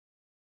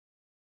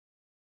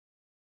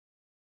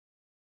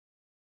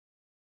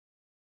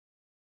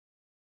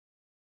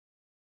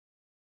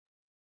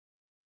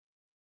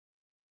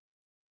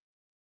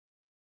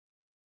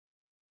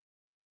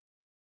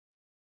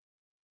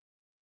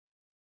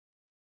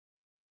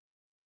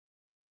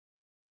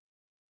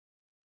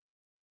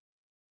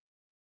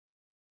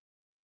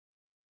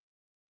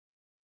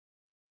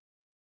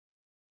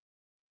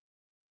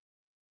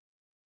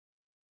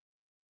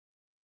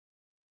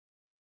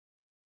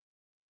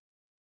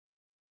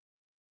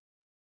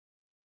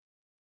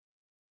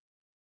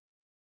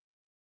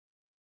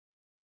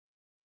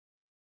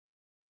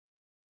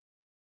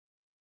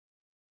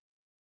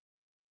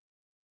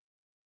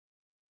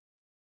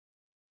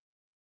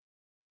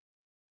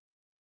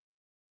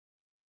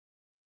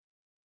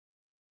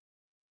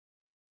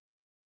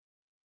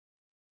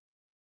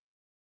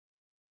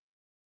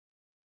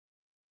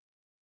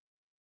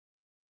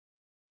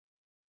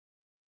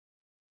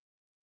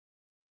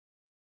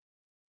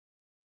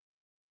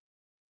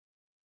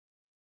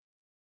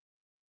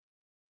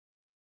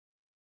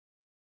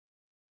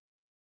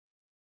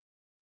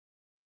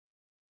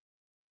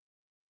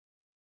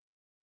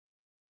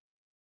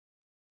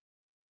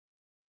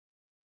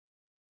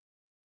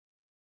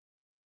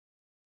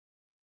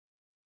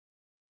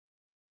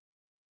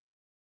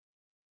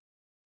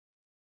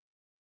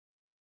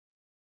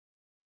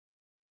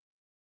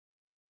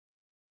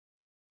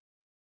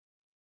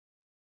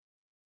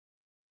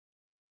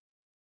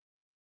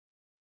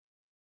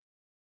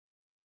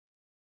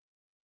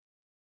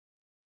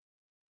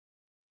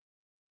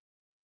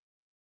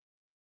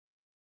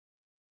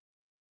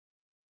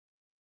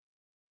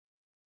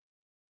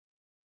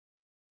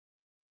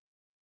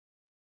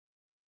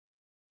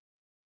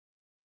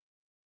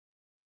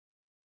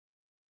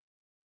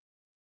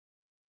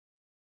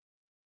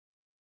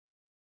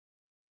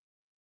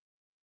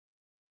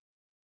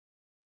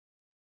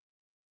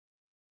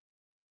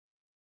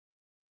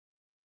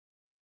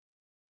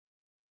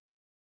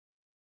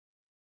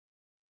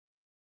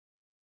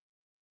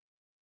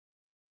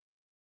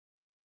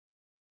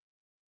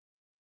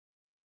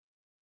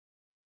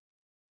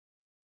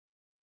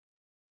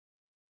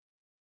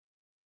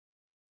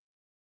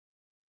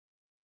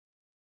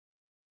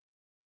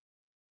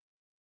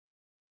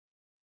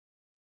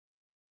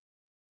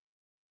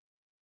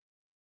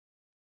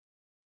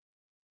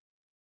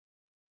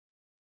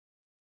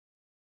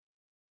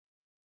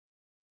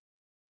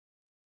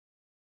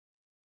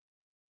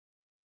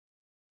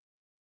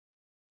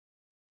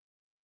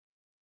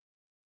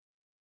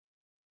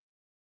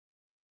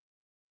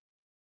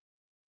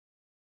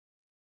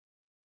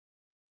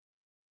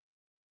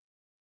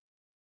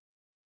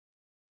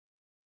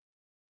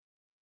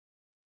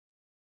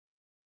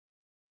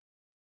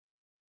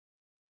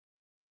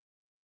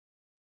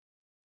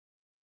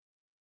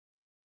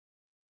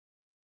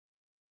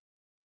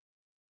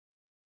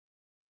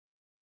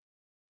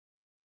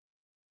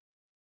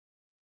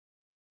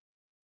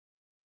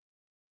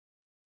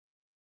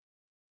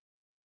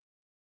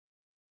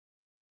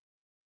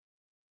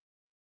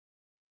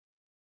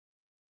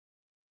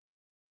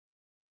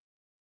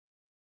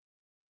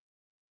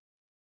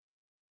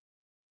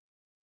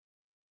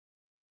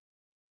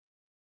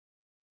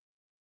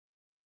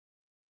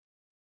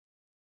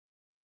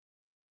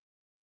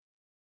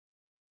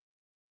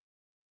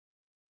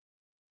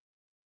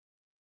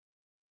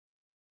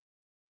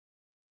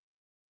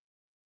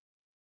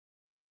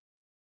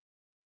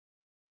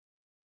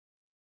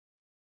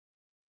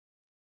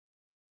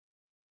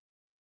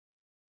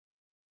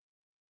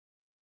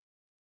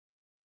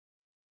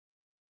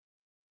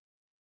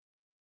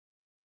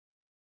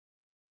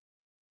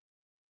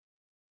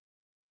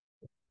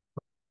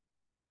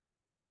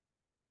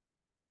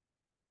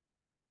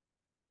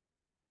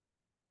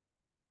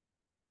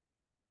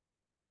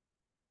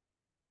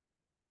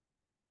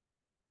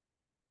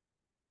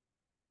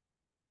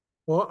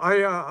Well,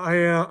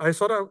 I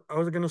thought I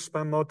was going to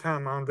spend more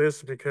time on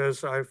this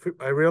because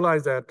I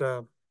realized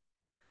that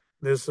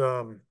this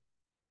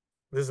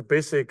this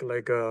basic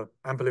like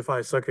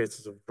amplifier circuits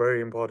is very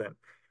important.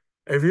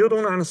 If you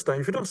don't understand,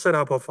 if you don't set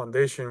up a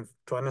foundation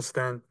to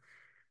understand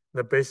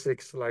the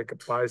basics like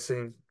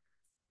biasing,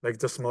 like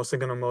the small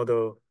signal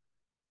model,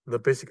 the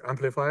basic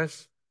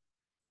amplifiers,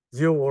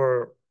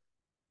 you're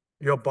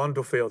bound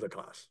to fail the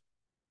class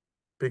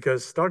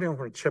because starting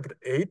from chapter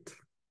 8,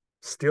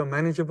 still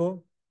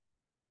manageable.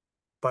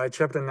 By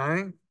chapter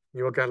 9,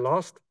 you will get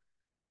lost.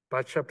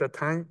 By chapter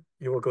 10,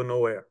 you will go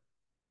nowhere.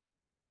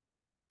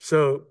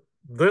 So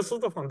this is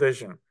the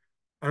foundation.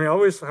 I mean, I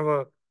always have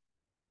a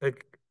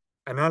like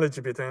analogy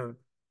between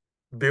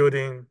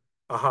building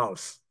a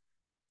house.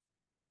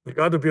 You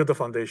got to build the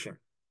foundation.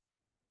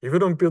 If you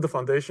don't build the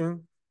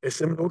foundation, it's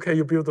simply okay.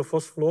 You build the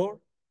first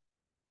floor,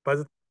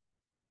 but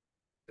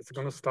it's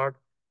going to start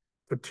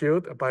to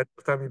tilt. By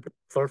the time you build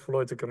the third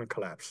floor, it's going to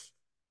collapse.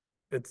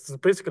 It's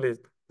basically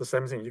the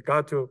same thing. You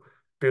got to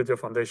build your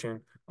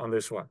foundation on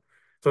this one.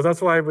 So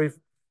that's why we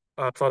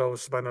thought I would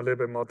spend a little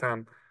bit more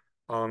time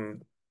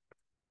on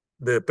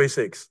the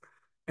basics.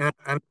 And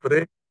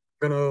today,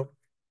 I'm going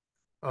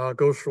to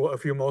go through a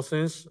few more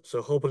things.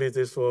 So hopefully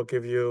this will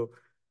give you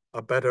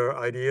a better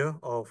idea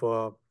of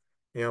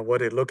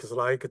what it looks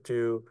like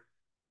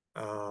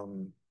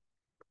um,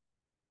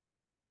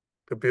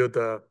 to build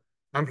the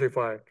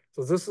amplifier.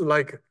 So this is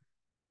like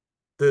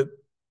the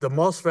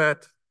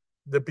MOSFET,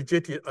 the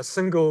BJT, a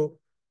single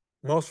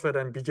MOSFET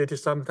and BJT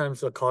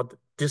sometimes are called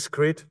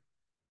discrete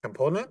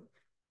component,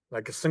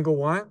 like a single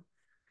one.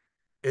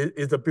 It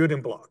is the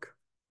building block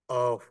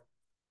of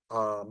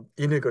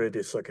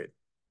integrated circuit.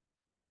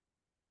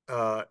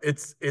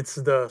 It's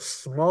the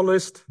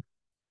smallest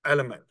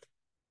element,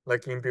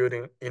 like in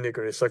building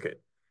integrated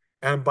circuit.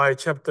 And by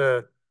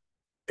chapter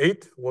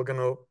 8, we're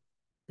gonna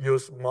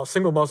use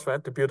single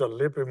MOSFET to build a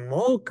little bit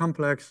more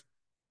complex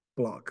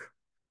block.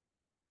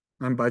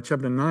 And by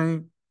chapter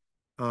 9,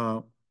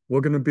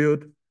 we're gonna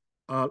build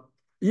a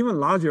even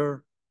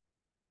larger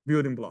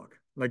building block,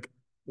 like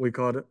we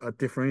call it a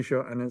differential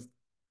and a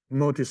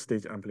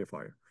multi-stage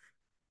amplifier.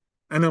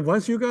 And then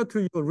once you get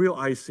to your real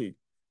IC,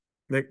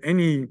 like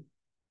any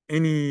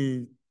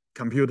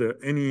computer,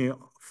 any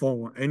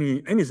phone,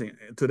 anything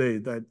today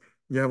that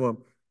you have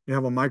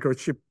a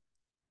microchip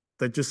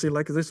that you see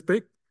like this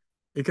big,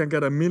 you can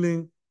get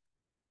 1,000,000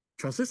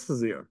 transistors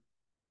there,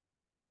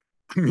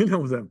 1,000,000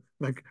 of them.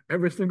 Like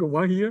every single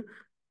one here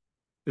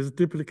is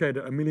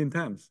duplicated 1,000,000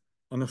 times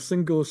on a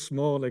single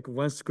small, like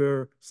 1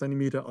 square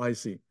centimeter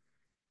IC.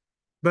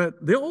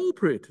 But they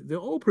operate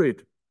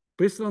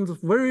based on the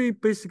very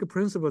basic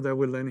principle that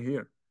we learn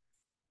here.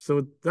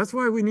 So that's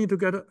why we need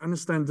to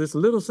understand this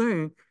little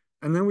thing,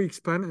 and then we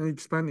expand and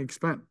expand and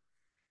expand.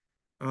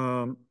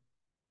 By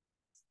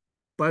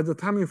the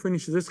time you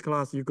finish this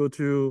class, you go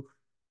to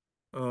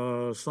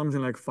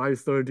something like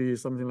 530,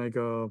 something like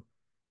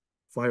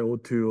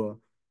 502.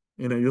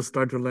 You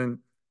start to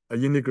learn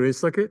an integrated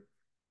circuit.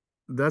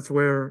 That's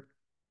where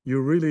you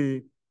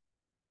really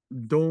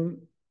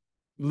don't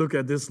look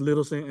at this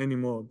little thing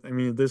anymore. I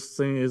mean, this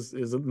thing is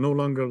no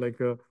longer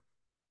like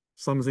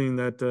something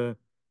that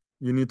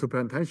you need to pay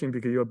attention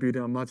because you're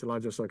building a much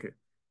larger circuit.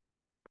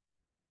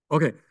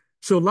 Okay,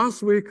 so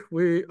last week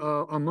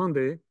on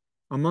Monday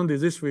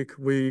this week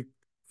we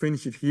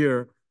finished it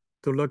here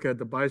to look at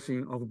the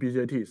biasing of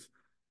BJTs,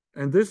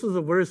 and this is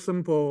a very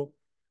simple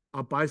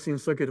biasing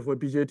circuit for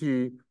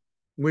BJT.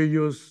 We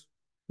use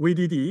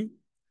VDD,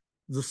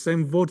 the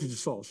same voltage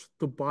source,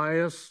 to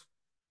bias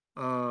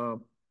the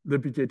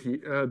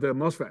BJT, the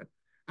MOSFET,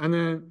 and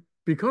then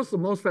because the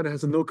MOSFET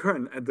has no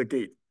current at the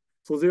gate,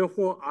 so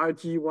therefore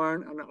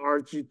RG1 and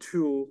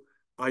RG2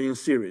 are in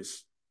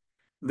series.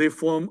 They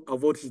form a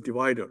voltage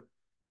divider.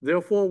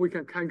 Therefore, we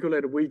can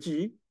calculate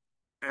VG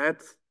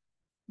at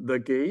the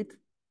gate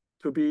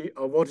to be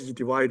a voltage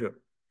divider.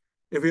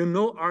 If you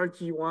know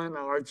RG1 and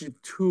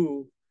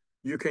RG2,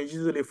 you can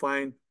easily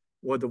find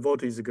what the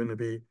voltage is going to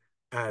be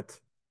at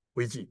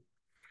VG.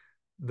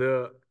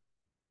 The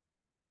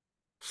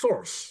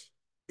source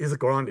is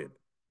grounded.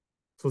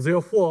 So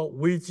therefore,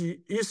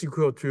 VG is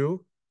equal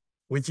to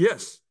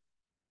VGS.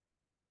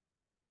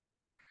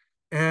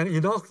 And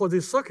enough for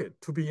this circuit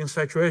to be in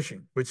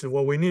saturation, which is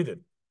what we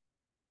needed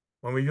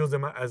when we use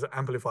them as an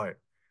amplifier.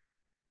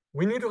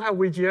 We need to have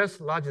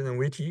VGS larger than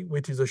VT,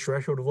 which is a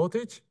threshold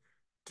voltage,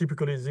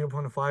 typically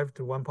 0.5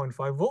 to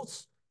 1.5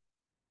 volts.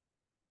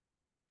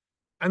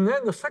 And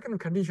then the second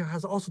condition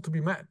has also to be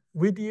met.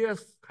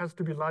 VDS has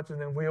to be larger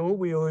than VO.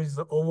 VO is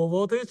the over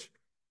voltage,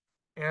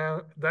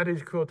 and that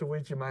is equal to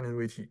VG minus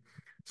VT.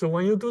 So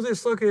when you do this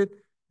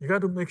circuit, you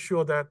got to make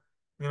sure that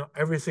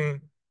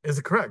everything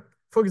is correct.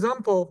 For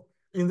example,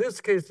 in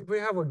this case, if we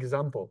have an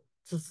example,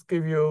 just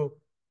give you.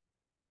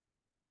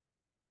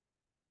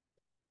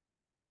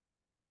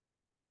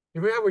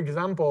 If we have an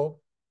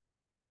example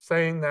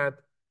saying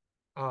that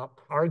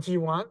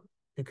RG1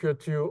 equal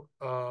to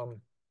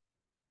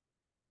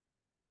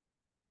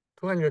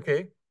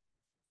 200K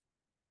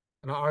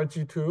and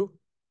RG2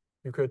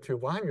 equal to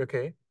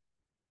 100K,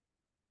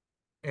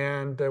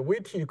 and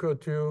VT equal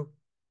to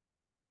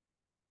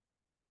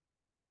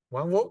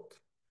 1 volt.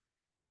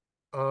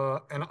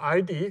 And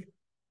ID,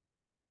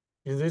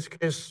 in this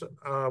case,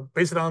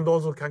 based on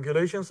those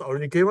calculations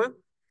already given,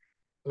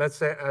 let's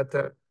say at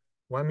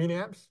 1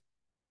 milliamps,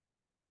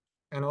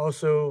 and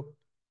also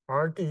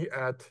RD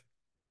at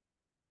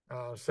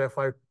say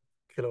 5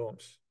 kilo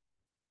ohms.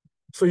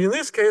 So in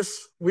this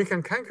case, we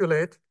can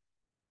calculate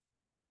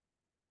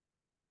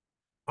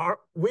our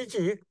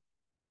VG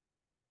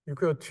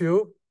equal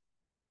to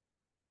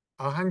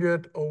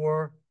 100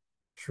 over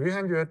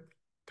 300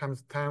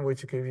 times 10,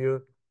 which give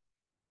you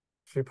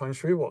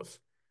 3.3 volts.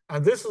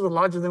 And this is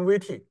larger than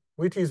VT.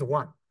 VT is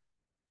 1.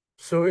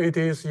 So it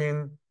is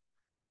not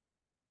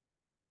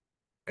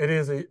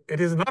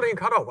in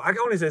cutoff. I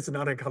can only say it's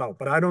not in cutoff,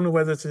 but I don't know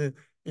whether it's in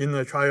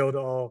the triode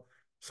or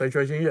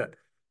saturation yet.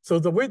 So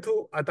the way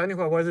to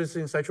identify whether it's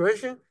in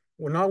saturation,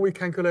 well, now we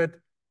calculate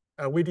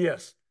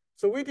VDS.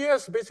 So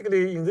VDS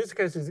basically in this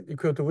case is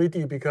equal to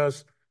VD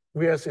because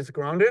VS is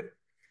grounded.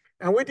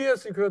 And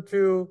VDS equal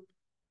to,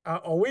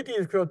 or VD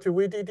is equal to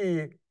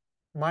VDD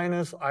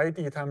minus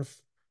ID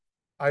times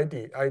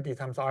ID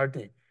times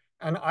RD.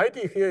 And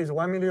ID here is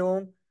 1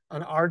 milliohm,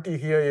 and RD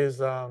here is,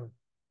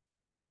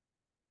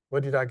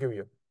 what did I give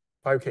you?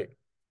 5K.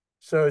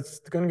 So it's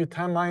going to be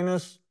 10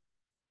 minus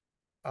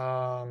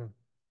 1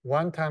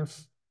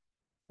 times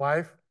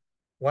 5,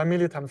 1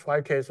 milli times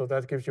 5K, so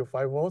that gives you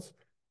 5 volts.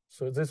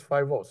 So this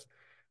 5 volts.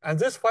 And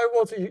this 5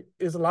 volts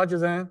is larger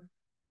than,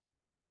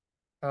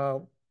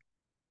 VG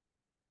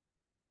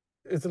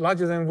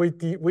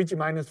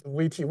minus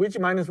VT. VG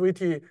minus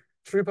VT,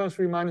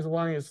 3.3 minus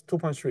 1 is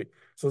 2.3.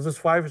 So this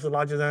 5 is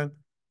larger than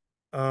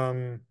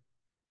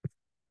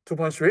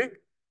 2.3.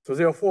 So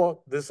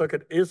therefore, this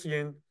circuit is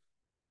in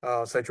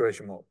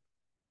saturation mode.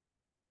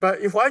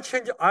 But if I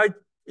change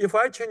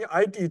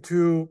ID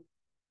to,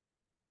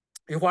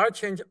 if I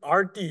change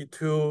RD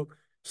to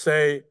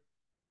say,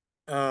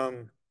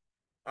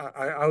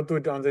 I'll do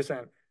it on this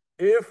end.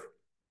 If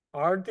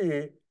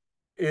RD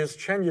is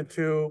changed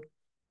to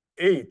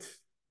 8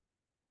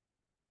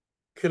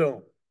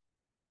 kilo,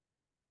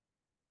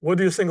 what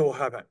do you think will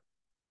happen?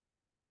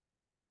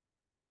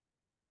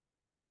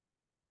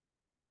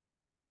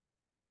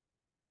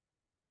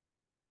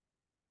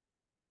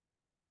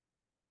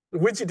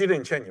 Which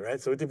didn't change,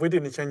 right? So we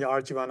didn't change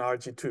RG1,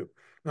 RG2.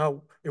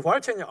 Now, if I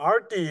change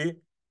RD,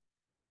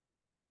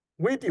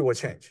 VD will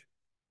change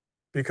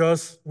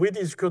because VD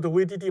is equal to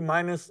VDD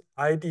minus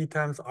ID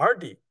times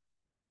RD,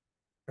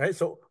 right?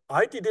 So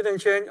ID didn't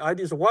change,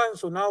 ID is 1.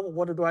 So now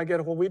what do I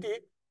get for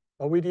VD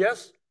or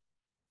VDS?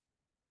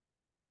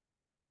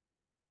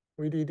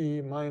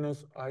 VDD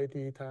minus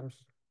ID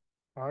times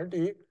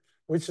RD,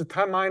 which is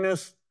 10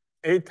 minus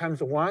 8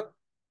 times 1,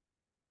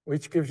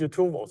 which gives you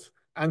 2 volts.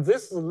 And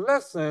this is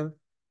less than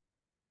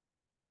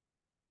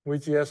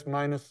VGS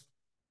minus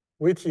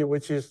VT,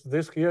 which is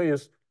this here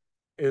is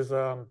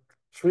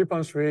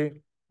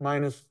 3.3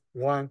 minus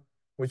 1,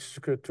 which is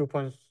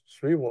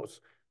 2.3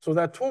 volts. So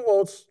that 2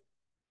 volts.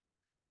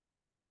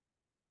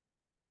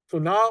 So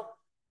now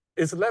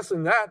it's less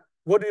than that.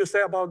 What do you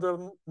say about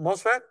the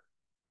MOSFET?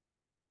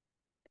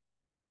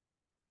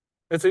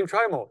 It's in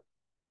tri-mode.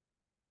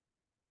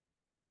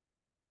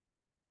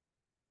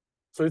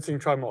 So it's in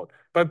tri-mode.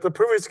 But the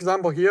previous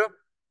example here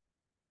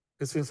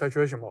is in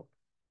saturation mode.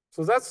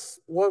 So that's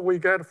what we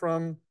get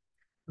from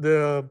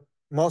the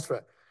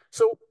MOSFET.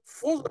 So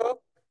further,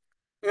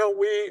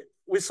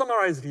 we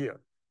summarized here.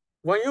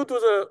 When you do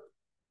the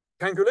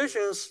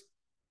calculations,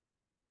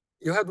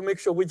 you have to make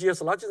sure VGS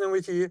is larger than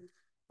VT,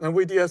 and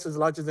VDS is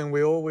larger than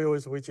VO. VO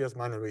is VGS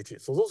minus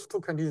VT. So those two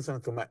conditions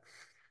have to match.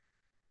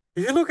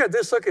 If you look at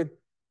this circuit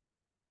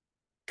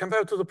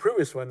compared to the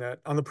previous one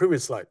on the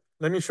previous slide,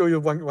 let me show you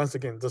once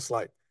again this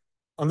slide.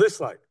 On this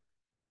slide,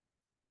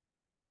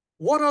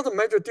 what are the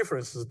major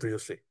differences do you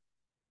see?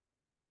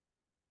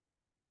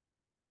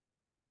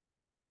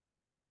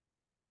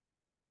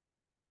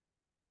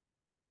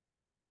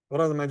 What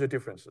are the major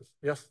differences?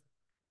 Yes?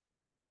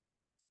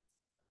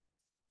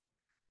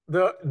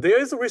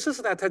 There is a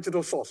resistance attached to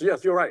the source.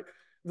 Yes, you're right.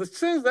 The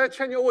things that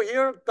change over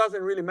here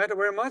doesn't really matter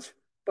very much,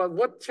 but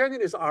what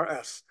changes is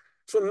RS.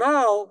 So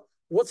now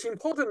what's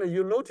important,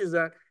 you notice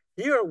that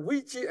here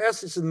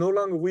VGS is no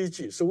longer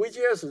VG. So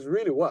VGS is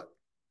really what?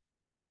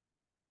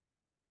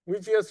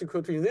 VGS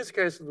equal to, in this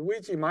case,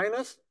 VG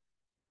minus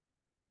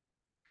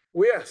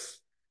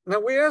VS.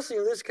 Now VS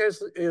in this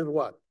case is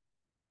what?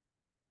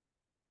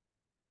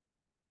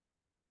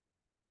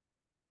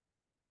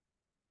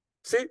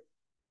 See,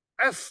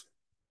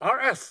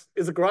 RS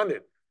is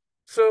grounded.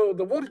 So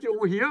the voltage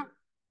over here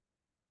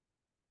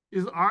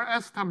is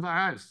RS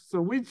times IS.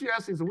 So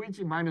VGS is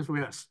VG minus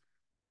VS.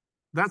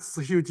 That's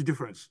a huge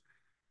difference.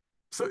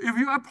 So if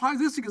you apply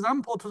this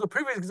example to the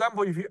previous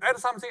example, if you add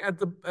something at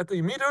the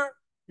emitter,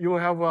 you will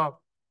have a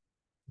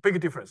big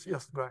difference.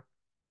 Yes, go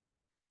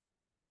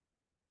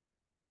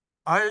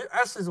ahead.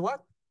 IS is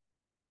what?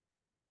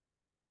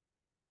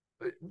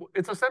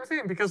 It's the same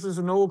thing because there's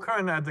no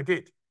current at the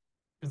gate.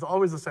 It's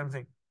always the same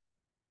thing.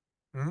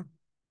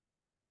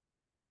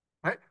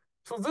 Right?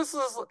 So this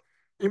is,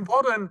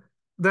 important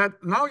that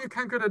now you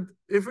calculate,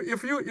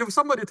 if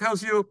somebody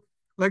tells you,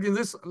 like in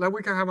this, like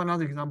we can have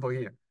another example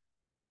here.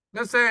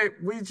 Let's say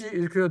VG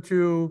is equal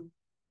to,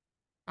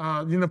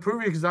 in the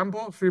previous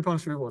example,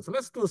 3.3 volts.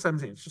 Let's do the same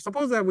thing.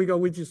 Suppose that we got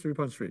VG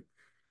 3.3.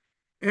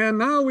 And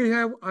now we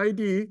have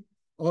ID,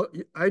 or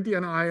ID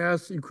and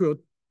IS equal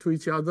to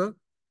each other,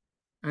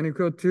 and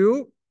equal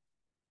to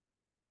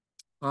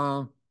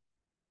 1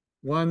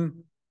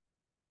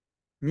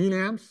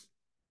 milliamps,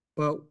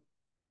 but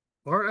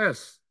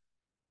RS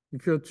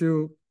equal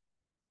to,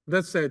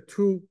 let's say,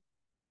 2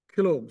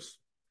 kilo ohms.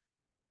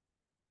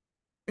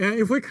 And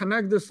if we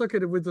connect the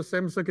circuit with the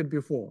same circuit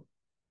before,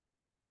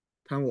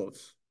 10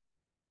 volts,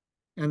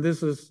 and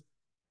this is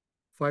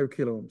 5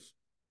 kilo ohms.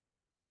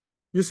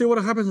 You see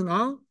what happens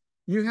now?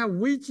 You have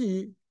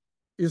VG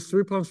is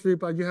 3.3,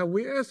 but you have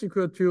VS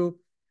equal to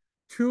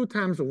 2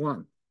 times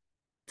 1.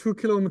 2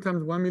 kilo ohm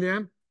times 1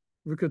 milliamp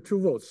equal 2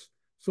 volts.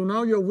 So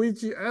now your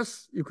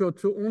VGS equal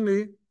to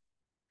only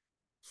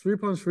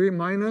 3.3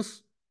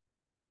 minus,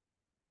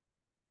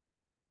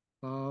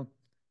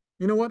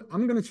 you know what?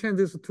 I'm going to change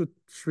this to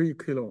 3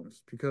 kilo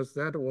ohms because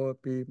that will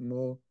be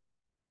more.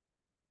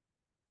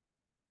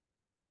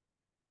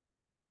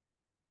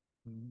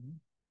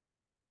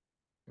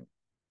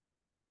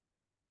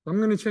 I'm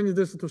going to change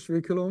this to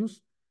 3 kilo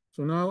ohms.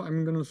 So now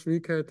I'm going to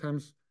 3K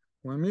times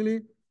 1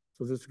 milli.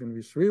 So this is going to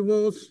be 3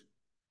 volts.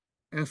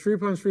 And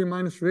 3.3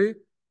 minus 3.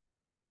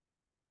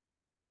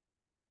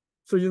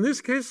 So in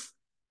this case,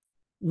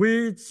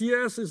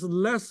 VGS is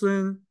less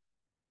than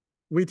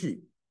VT.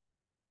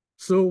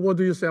 So what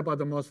do you say about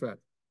the MOSFET?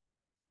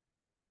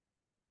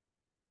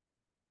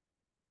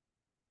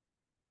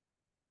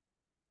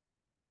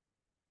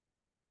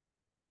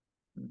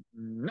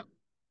 No.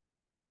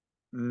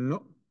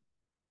 No.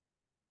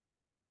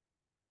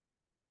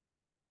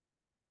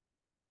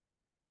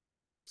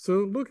 So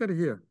look at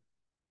here.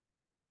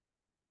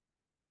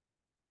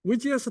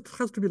 VGS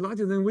has to be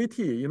larger than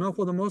VT, you know,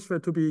 for the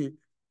MOSFET to be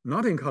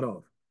not in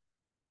cutoff.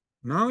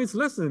 Now it's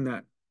less than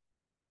that.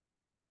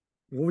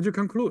 What would you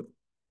conclude?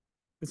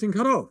 It's in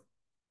cutoff.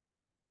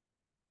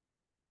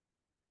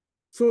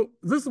 So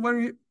this is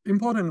very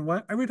important.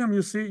 Every time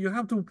you see, you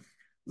have to,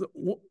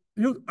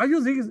 I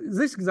use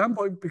this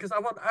example because I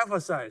want to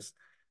emphasize,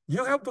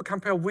 you have to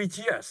compare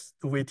VGS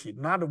to VT,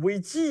 not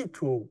VG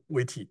to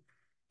VT,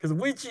 because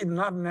VG is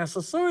not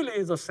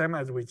necessarily the same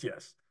as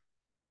VGS,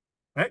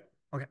 right?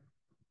 Okay.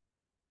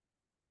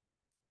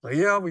 So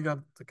here we got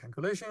the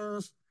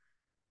calculations.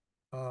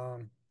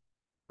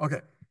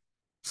 Okay.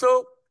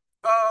 So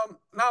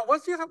now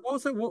once you have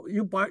also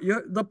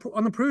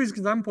on the previous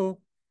example,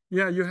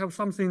 yeah, you have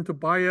something to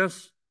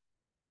bias.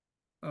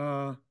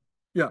 Yeah,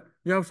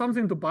 you have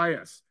something to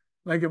bias.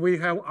 Like we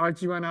have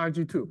RG1,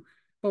 RG2.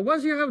 But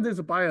once you have this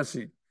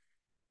biasing,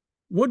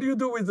 what do you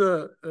do with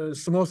the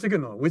small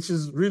signal, which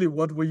is really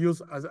what we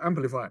use as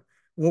amplifier?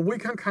 Well, we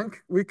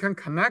can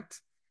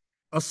connect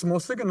a small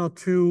signal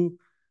to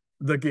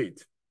the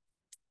gate.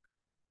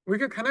 We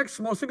can connect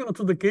small signal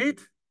to the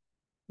gate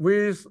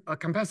with a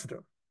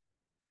capacitor.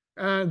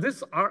 And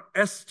this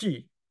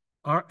RSIG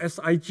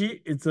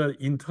is the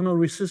internal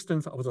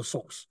resistance of the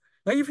source.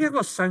 Now, if you have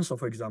a sensor,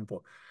 for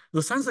example,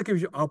 the sensor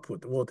gives you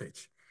output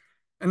voltage.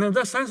 And then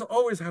that sensor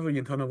always have an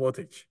internal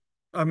voltage,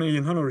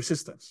 internal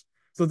resistance.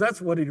 So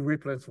that's what it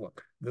represents for.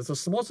 There's a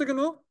small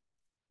signal,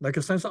 like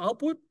a sensor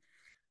output.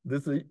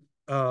 There's the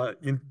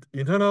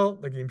internal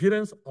like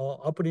impedance or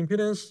output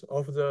impedance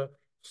of the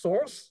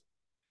source.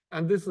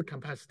 And this is a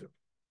capacitor.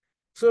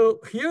 So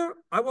here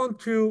I want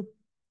to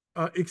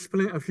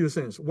explain a few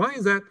things. One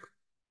is that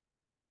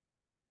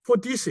for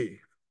DC,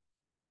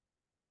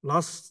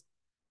 last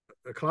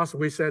class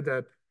we said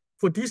that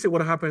for DC,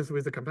 what happens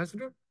with the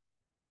capacitor?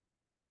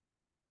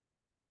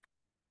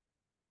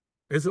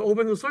 It's an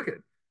open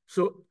circuit.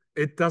 So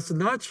it does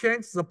not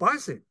change the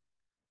biasing.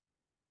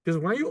 Because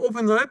when you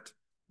open that,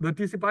 the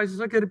DC bias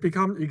circuit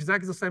becomes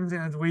exactly the same thing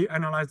as we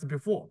analyzed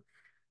before.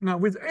 Now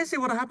with AC,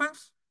 what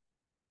happens?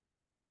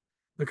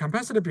 The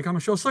capacitor becomes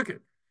a short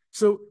circuit.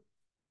 So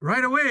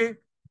right away,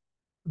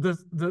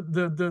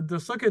 the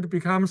circuit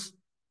becomes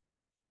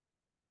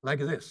like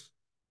this.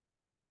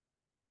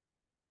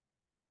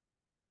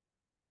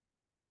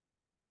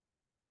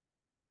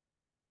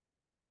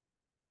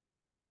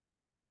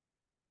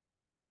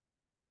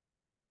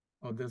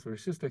 Oh, there's a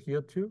resistor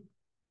here too.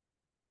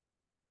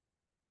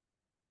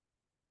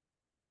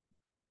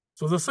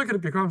 So the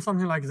circuit becomes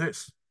something like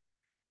this.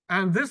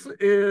 And this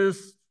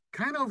is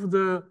kind of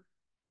the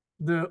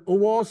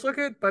overall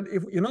circuit, but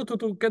if you know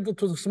to get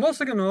to the small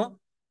signal,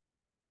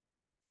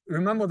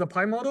 remember the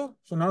pi model?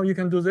 So now you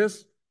can do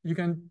this. You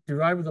can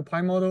derive the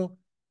pi model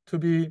to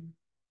be,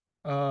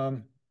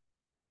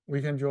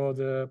 we can draw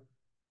the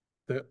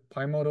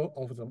pi model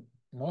of the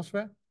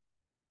MOSFET.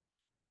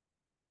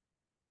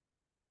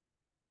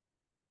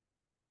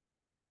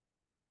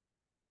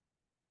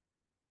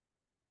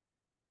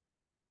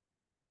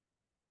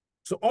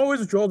 So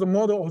always draw the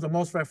model of the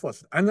MOSFET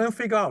first, and then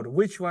figure out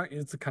which one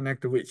is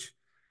connected to which.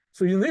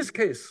 So in this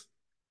case,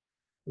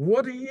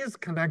 what is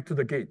connected to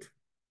the gate?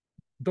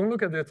 don't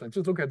look at this one,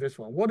 just look at this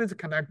one. What is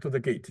connected to the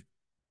gate?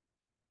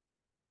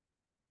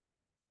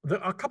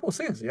 There are a couple of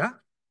things, yeah?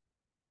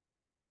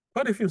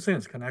 Quite a few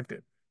things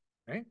connected,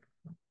 right?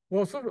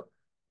 Well, so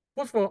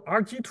first of all,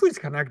 RG2 is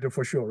connected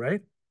for sure,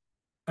 right?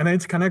 And then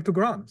it's connected to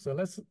ground. So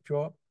let's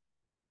draw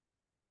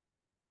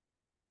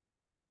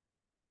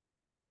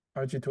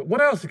RG2.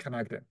 What else is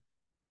connected?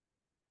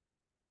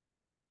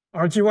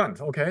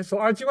 RG1, okay. So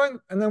RG1,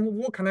 and then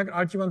we'll connect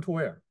RG1 to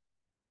where?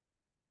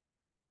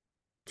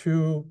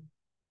 To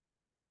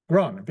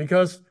ground,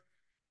 because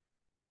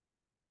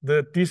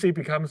the DC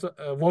becomes,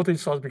 voltage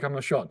source becomes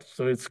a short.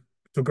 So it's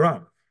to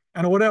ground.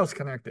 And what else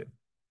connected?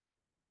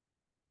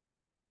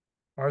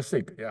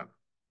 R6, yeah.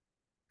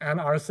 And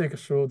R6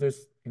 through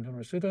this internal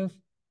resistance.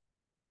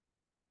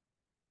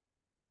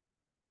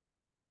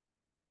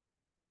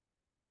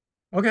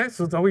 Okay,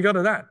 so we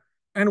got that.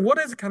 And what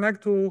is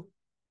connected to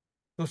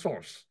the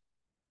source?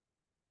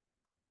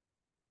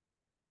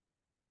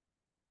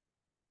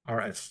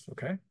 RS,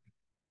 okay.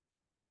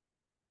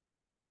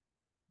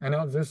 And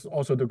now this is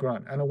also the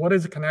ground. And what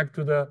is connected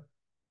to the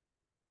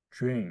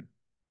drain?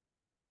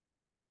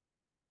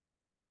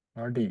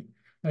 RD.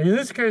 Now in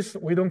this case,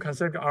 we don't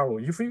consider RO.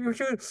 If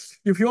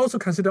you also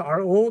consider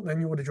RO, then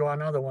you would draw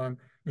another one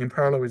in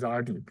parallel with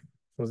RD.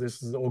 So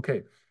this is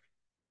okay.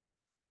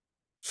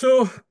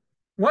 So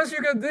once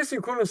you get this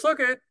equivalent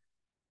circuit,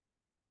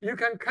 you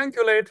can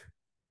calculate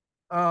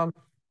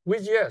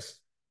VGS.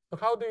 So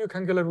how do you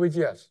calculate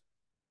VGS?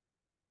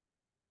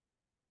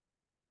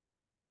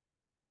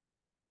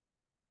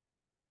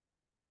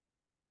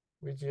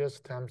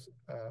 VGS times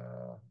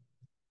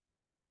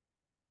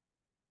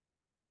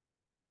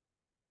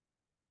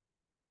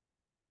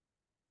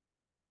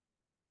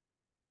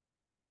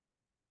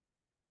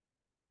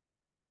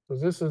so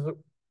this is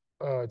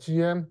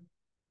GM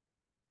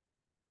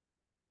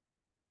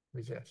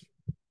VGS.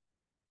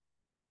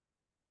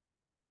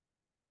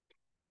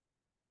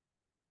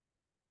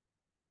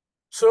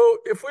 So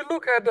if we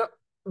look at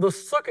the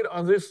circuit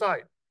on this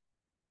side,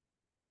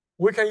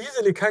 we can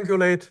easily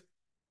calculate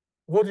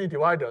voltage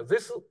divider.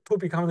 This two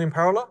becomes in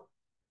parallel,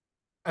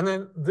 and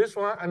then this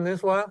one and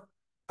this one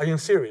are in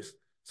series.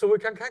 So we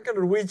can calculate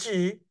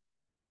VG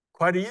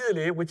quite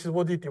easily, which is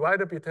voltage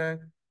divider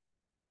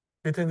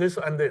between this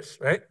and this,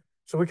 right?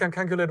 So we can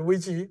calculate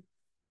VG,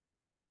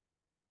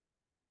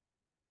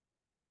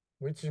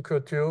 which is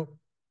equal to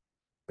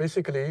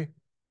basically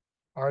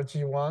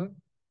RG1,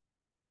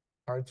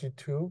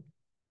 RG2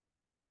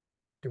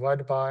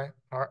 divided by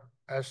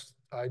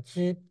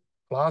RSIG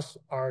plus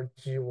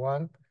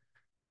RG1,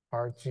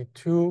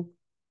 RG2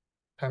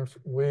 times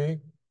V.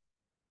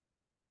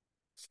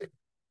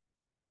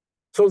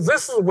 So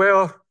this is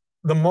where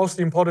the most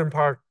important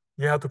part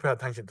you have to pay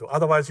attention to.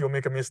 Otherwise, you'll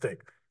make a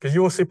mistake because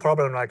you will see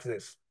problem like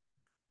this.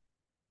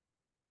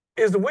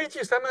 Is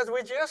VG same as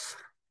VGS?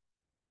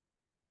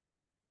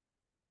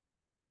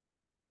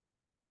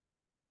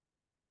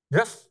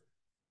 Yes?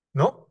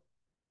 No?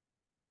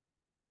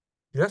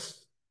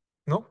 Yes?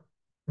 No?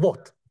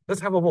 Vote. Let's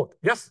have a vote.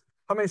 Yes?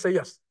 How many say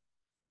yes?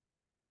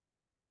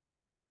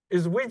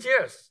 Is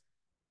VGS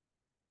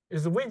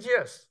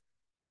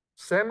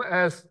same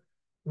as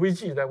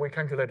VG that we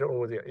calculated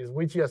over there? Is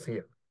VGS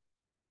here?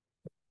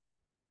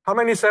 How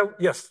many say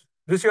yes?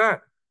 Raise your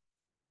hand.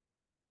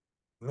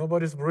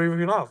 Nobody's brave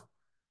enough.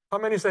 How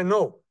many say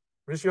no?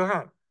 Raise your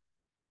hand.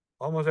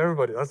 Almost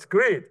everybody. That's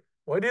great.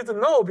 Why did it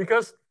no?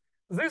 Because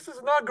this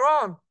is not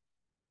ground.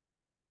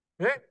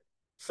 Okay?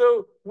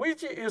 So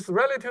VG is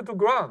relative to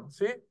ground.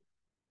 See?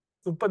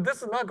 So, but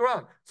this is not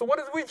ground. So what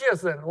is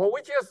VGS then? Well,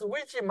 VGS is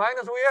VG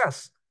minus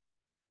VS.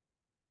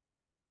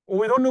 Well,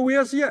 we don't know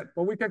VS yet,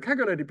 but we can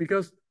calculate it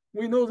because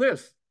we know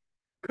this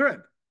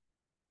current.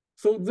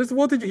 So this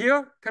voltage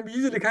here can be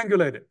easily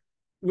calculated,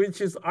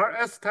 which is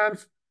RS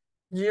times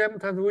GM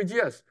times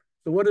VGS.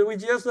 So what is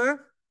VGS there?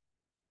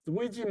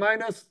 It's VG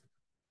minus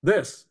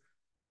this.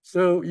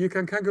 So you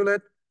can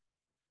calculate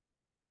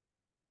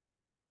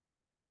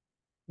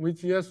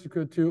VGS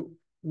equal to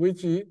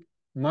VG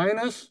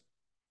minus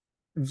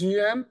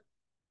GM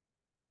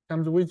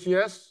times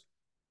VGS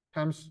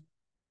times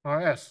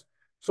RS.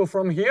 So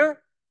from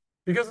here,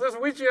 because there's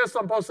VGS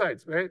on both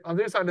sides, right? On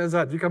this side and that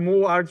side, you can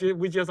move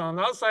VGS on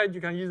the other side,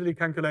 you can easily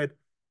calculate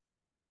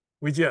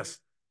VGS.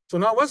 So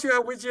now once you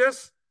have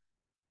VGS,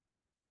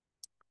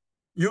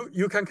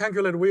 you can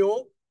calculate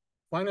VO.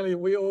 Finally,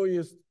 VO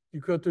is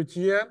equal to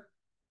GM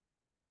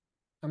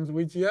times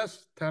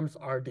VGS times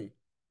RD,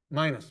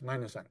 minus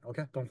sign,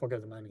 okay? Don't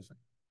forget the minus sign.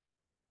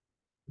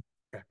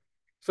 Okay,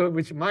 so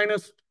which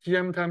minus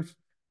GM times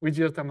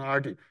VGS times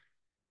RD.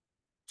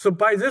 So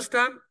by this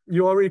time,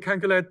 you already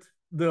calculate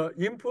the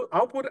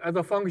output as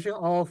a function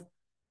of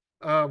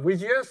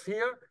VGS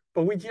here,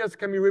 but VGS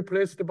can be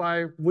replaced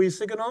by V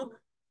signal.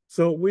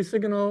 So V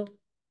signal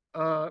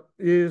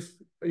is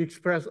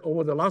expressed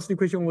over the last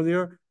equation over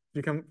there.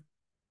 You can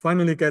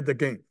finally get the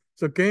gain.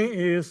 So gain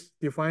is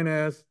defined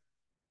as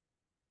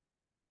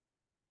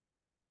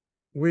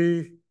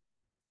VO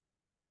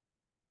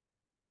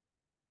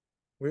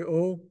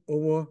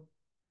over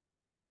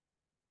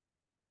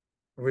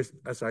with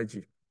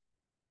SIG.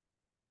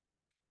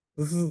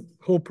 This is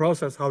whole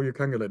process how you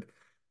calculate.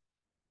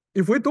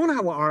 If we don't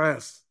have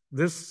RS,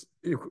 this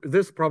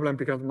problem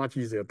becomes much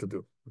easier to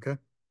do, okay?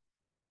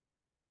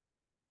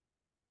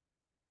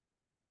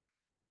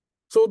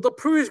 So the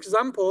previous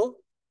example,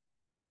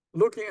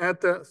 looking at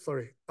the,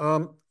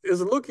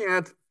 is looking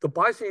at the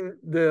biasing,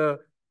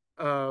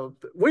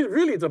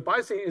 really the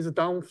biasing is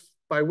done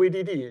by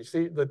VDD, you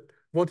see, the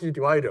voltage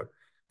divider.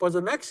 But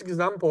the next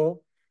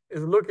example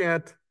is looking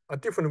at a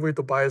different way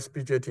to bias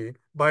BJT,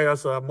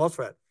 bias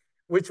MOSFET,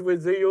 which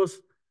they use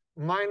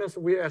minus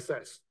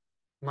VSS.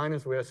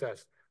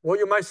 Well,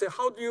 you might say,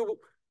 how do you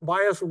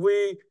bias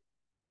the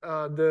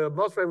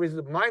MOSFET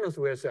with minus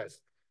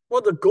VSS?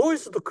 Well, the goal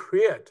is to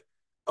create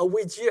a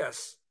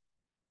VGS.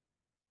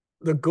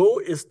 The goal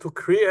is to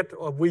create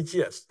a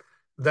VGS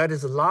that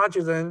is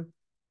larger than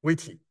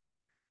VT.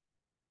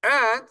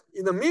 And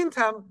in the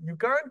meantime, you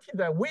guarantee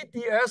that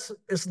VDS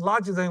is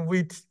larger than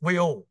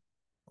VO.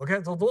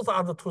 Okay, so those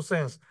are the two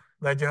things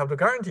that you have to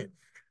guarantee.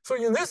 So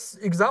in this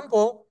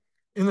example,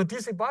 in the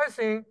DC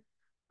biasing,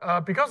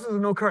 because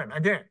there's no current,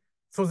 again,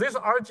 so this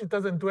RG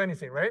doesn't do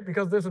anything, right?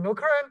 Because there's no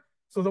current,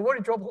 so the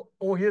voltage drop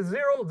over here is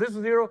 0, this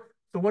is 0.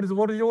 So what is the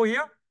voltage over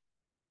here?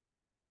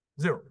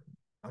 0,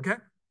 okay?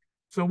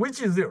 So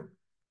which is 0?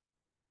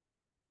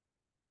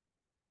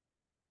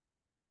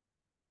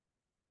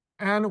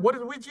 And what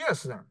is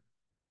VGS then?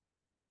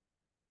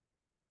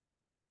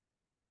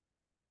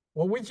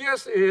 Well,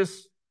 VGS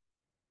is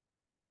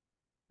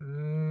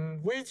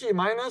VG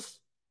minus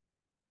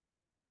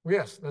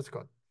VS, that's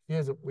good.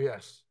 Here's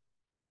VS.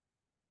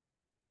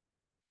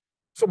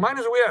 So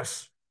minus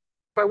VS.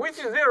 But which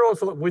is 0,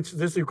 so which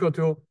this is equal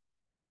to,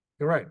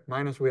 you're right,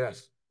 minus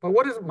VS. But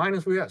what is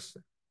minus VS?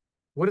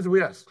 What is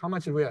VS? How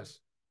much is VS?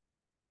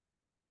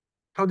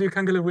 How do you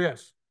calculate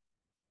VS?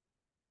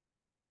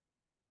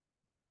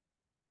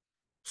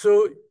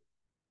 So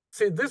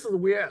see, this is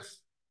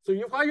VS. So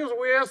if I use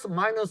VS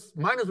minus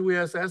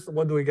VSS,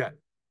 what do we get?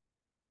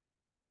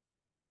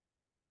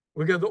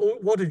 We get the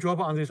voltage drop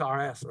on this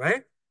RS,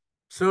 right?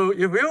 So if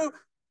you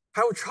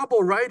have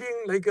trouble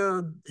writing like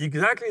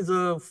exactly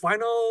the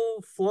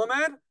final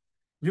format,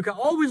 you can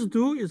always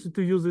do is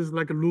to use this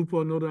like a loop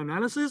or node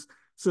analysis.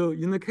 So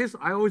in the case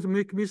I always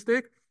make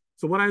mistake.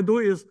 So what I do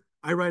is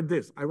I write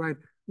this. I write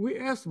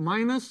VS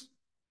minus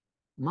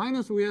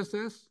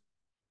VSS.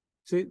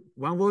 See,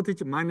 one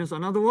voltage minus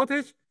another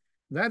voltage.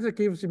 That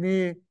gives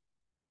me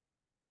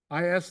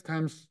IS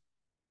times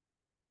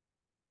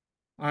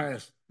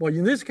RS. Well,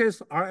 in this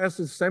case, RS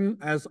is same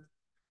as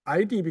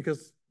ID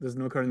because there's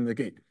no current in the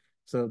gate.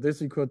 So this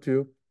is equal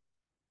to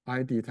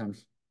ID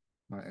times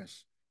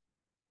RS.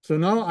 So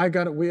now I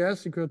got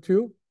VS equal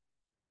to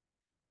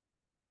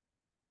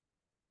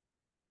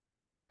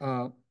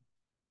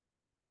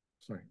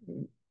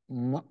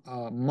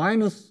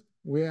minus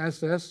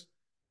VSS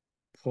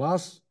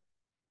plus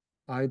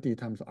ID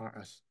times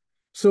RS.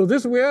 So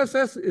this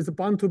VSS is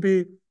bound to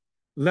be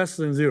less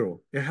than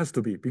 0. It has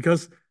to be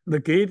because the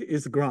gate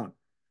is ground.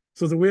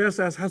 So the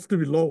VSS has to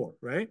be lower,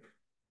 right?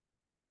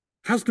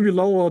 Has to be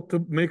lower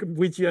to make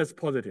VGS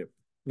positive,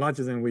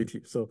 larger than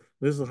VT. So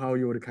this is how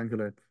you would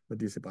calculate the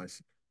DC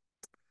bias.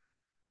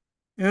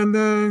 And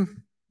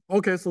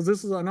okay, so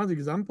this is another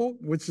example,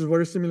 which is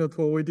very similar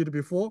to what we did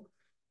before.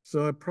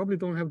 So I probably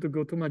don't have to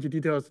go too much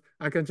details.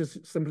 I can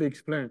just simply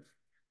explain.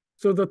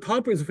 So the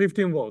top is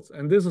 15 volts,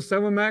 and this is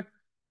 7 meg.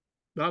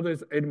 The other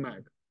is 8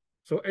 meg.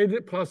 So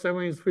 8 plus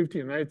 7 is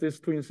 15, right? These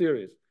two in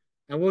series.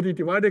 And voltage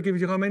divider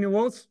gives you how many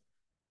volts?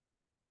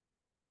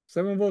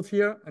 7 volts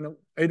here and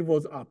 8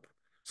 volts up.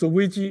 So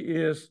VG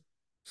is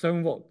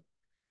 7 volt.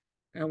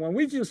 And when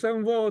VG is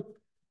 7 volt,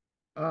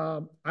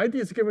 ID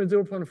is given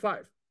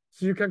 0.5.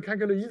 So you can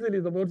calculate easily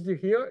the voltage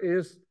here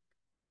is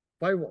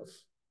 5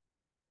 volts.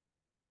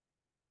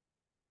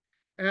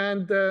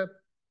 And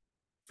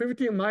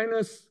 15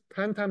 minus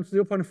 10 times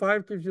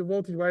 0.5 gives you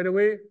voltage right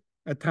away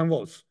at 10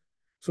 volts.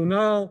 So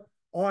now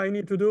all I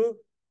need to do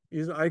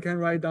is I can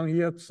write down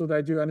here so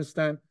that you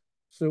understand.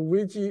 So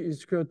VG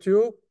is equal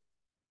to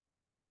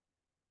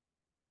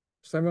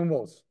 7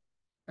 volts.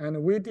 And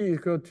VD is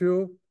equal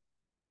to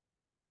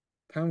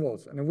 10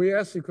 volts. And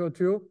VS equal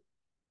to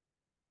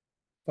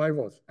 5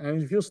 volts.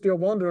 And if you still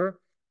wonder,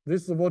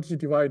 this is the voltage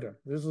divider.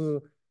 This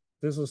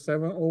is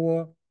 7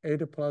 over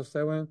 8 plus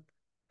 7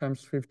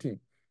 times 15.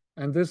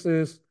 And this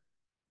is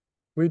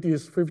VD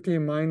is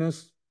 15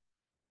 minus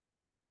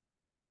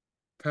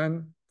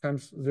 10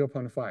 times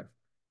 0.5.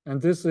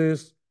 And this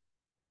is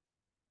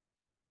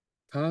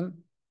 10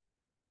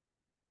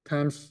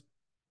 times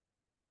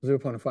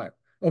 0.5.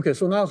 Okay,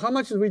 so now how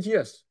much is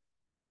VGS?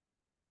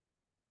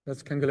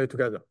 Let's calculate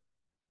together.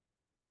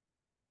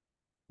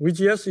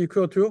 VGS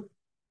equal to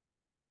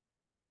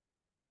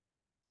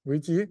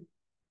VG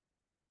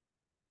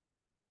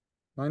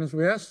minus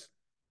VS.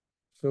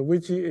 So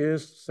VG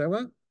is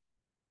 7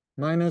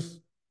 minus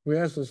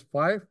VS is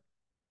 5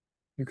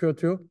 equal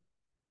to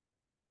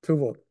 2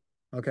 volt.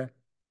 Okay.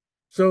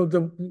 So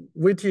the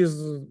VT is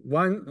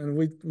 1 and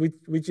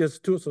VG is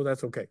 2, so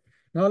that's okay.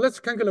 Now let's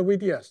calculate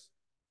VDS.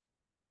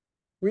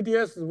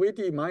 VDS is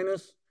VD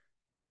minus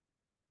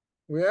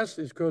Vs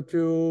is equal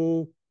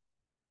to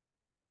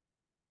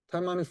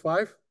 10 minus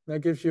 5. That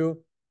gives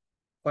you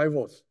 5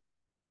 volts.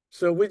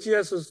 So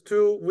VGS is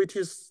 2, VT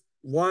is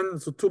 1.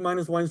 So 2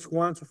 minus 1 is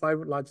 1. So 5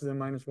 larger than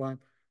minus 1.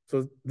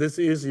 So this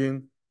is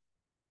in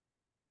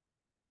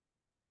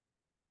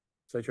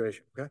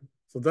saturation. Okay.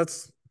 So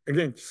that's,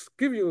 again, just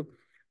give you,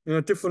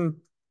 different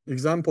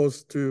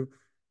examples to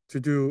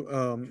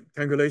do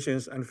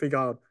calculations and figure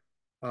out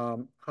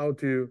how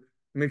to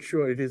make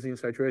sure it is in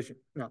saturation.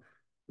 Now,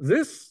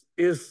 this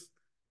is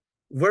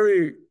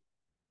very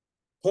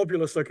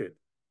popular circuit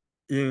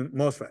in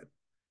MOSFET.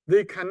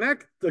 They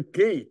connect the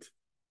gate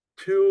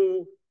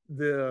to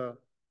the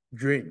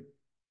drain,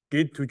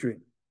 gate to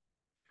drain.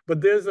 But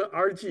there's an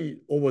RG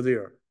over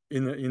there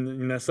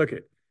in that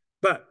circuit.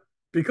 But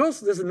because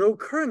there's no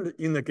current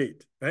in the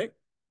gate, right?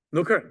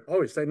 No current,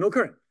 always say no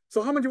current.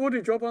 So how much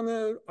voltage drop on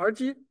the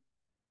RG?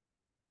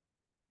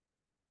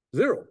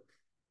 0.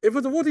 If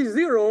the voltage is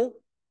 0,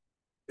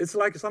 it's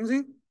like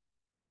something,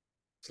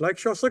 it's like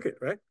short circuit,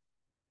 right?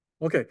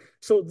 Okay,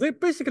 so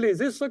basically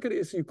this circuit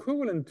is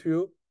equivalent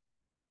to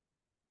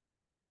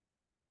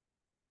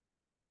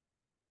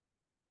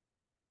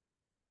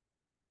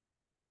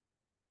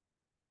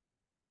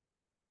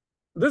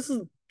this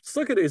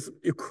circuit is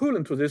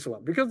equivalent to this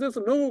one because there's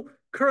no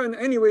current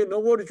anyway,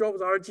 no voltage drop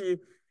with RG.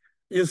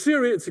 In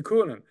theory, it's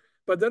equivalent.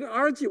 But then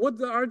RG, what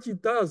the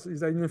RG does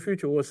is that in the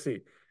future, we'll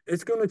see,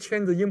 it's going to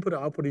change the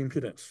input-output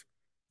impedance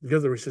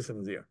because the resistance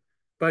is there.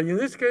 But in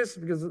this case,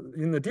 because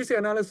in the DC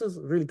analysis,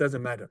 it really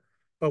doesn't matter.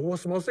 But with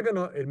small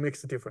signal, it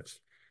makes a difference.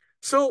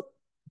 So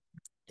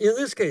in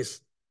this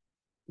case,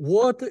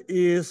 what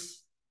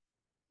is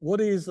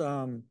VG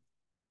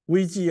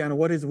and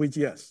what is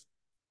VGS?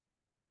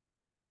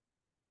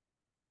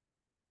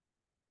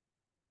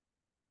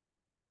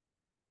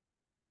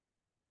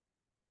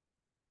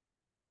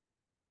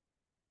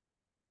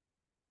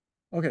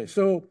 Okay,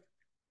 so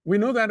we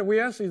know that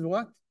Vs is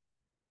what?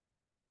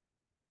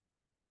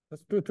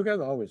 Let's do it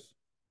together always.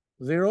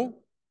 0.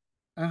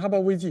 And how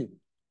about VG?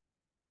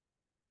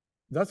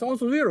 That's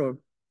also 0.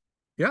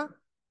 Yeah?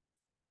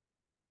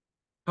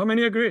 How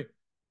many agree?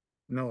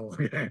 No,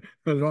 okay,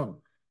 that's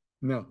wrong.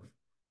 No,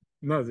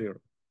 not 0.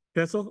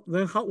 Okay, so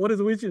then what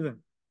is VG then?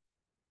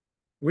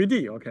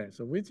 VD, okay,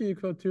 so VG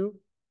equal to,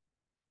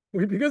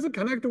 because it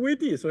connect to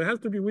VD, so it has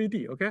to be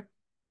VD, okay?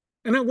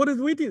 And then what is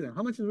VD then?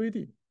 How much is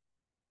VD?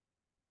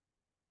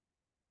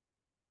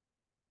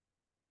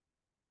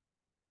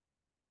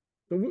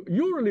 So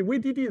usually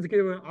VDD is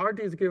given, RD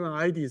is given,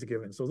 ID is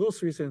given. So those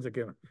 3 things are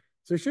given.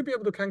 So you should be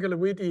able to calculate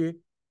VD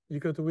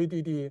equal to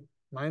VDD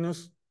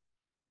minus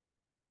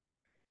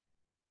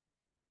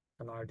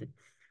an RD.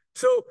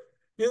 So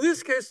in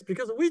this case,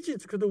 because VG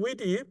is equal to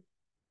VD,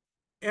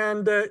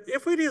 and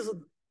if it is,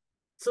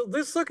 so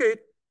this circuit,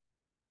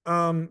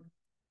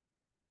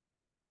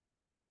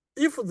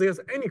 if there's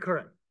any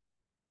current,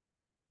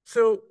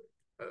 so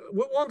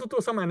we want to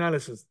do some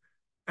analysis.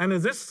 And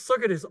this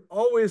circuit is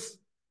always,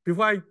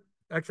 before I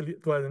actually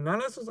do an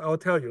analysis, I'll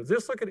tell you,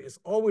 this circuit is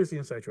always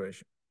in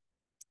saturation.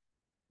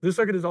 This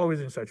circuit is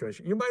always in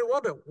saturation. You might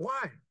wonder,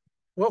 why?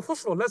 Well,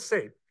 first of all, let's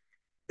say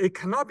it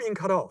cannot be in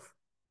cutoff.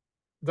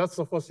 That's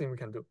the first thing we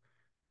can do.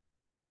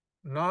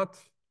 Not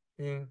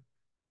in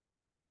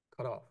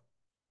cutoff.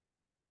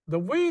 The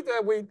way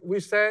that we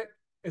say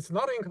it's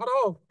not in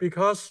cutoff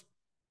because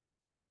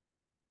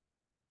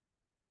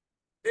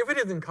if it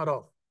is in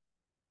cutoff,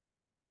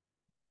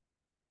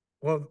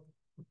 well,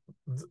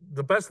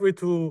 the best way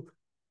to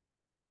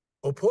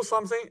oppose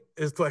something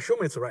is to assume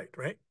it's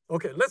right?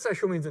 Okay, let's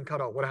assume it's in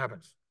cutoff. What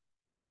happens?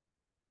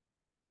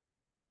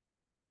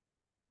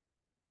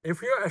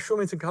 If you're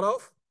assuming it's in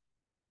cutoff,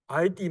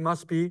 ID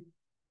must be,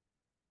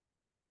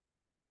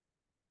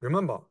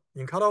 remember,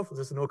 in cutoff,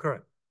 there's no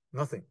current,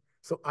 nothing.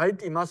 So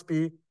ID must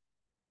be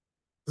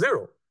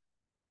 0.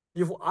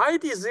 If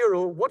ID is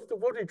 0, what is the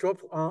voltage drop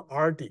on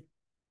RD?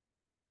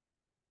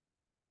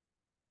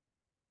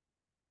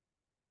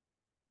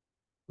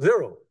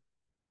 0.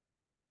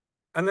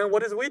 And then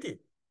what is VD?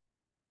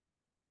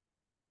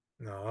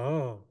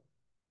 No.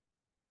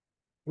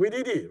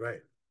 VDD,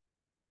 right?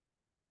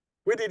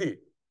 VDD.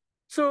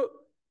 So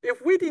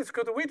if VD is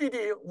equal to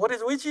VDD, what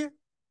is VG?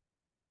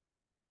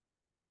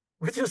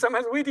 VG is same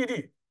as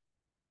VDD.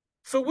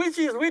 So VG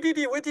is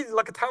VDD, VDD is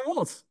like 10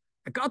 volts.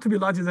 It got to be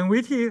larger than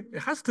VT. It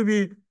has to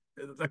be,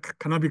 that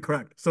cannot be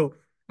correct. So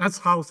that's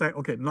how I say,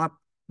 okay, not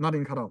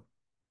in cutoff.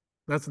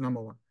 That's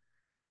number 1.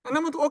 And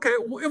number 2, okay,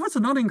 if it's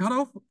not in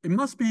cutoff, it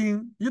must be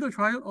in either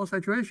triode or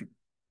saturation.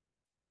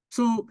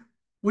 So,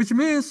 which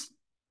means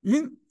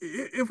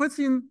if it's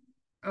in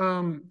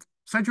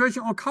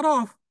saturation or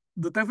cutoff,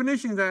 the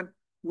definition that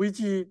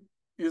VG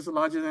is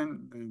larger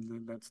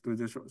than, let's do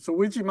this. So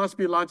VG must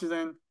be larger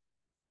than,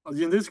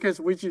 in this case,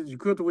 VG is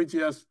equal to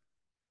VGS.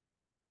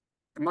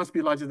 It must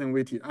be larger than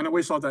VT. And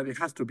we saw that it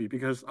has to be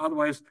because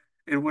otherwise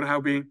it would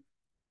have been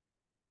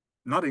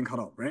not in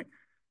cutoff, right?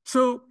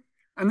 So,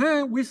 and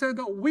then we said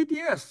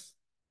VDS.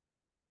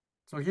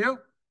 So here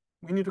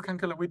we need to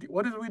calculate VD.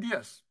 What is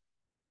VDS?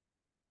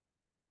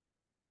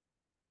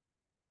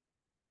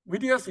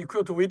 VDS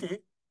equal to VD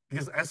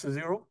because S is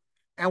 0,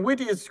 and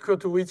VT is equal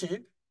to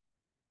VG.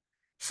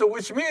 So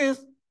which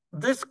means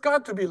this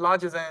got to be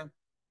larger than,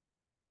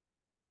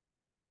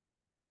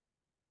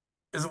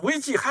 is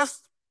VG has,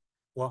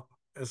 well,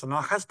 it's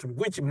not has to,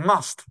 VG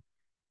must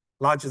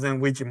larger than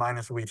VG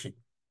minus VT,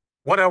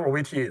 whatever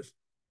VT is.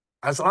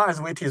 As long as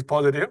VT is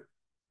positive.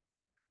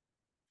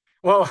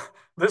 Well,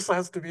 this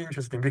has to be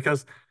interesting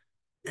because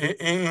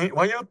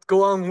when you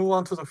go on, move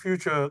on to the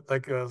future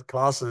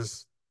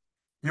classes,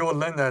 you will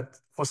learn that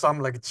for some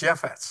like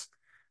GFS,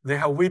 they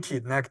have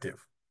VT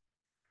negative.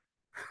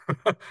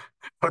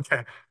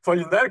 Okay, so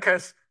in that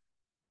case,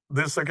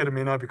 this circuit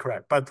may not be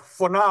correct. But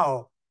for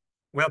now,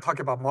 we are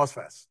talking about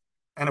MOSFETs,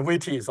 and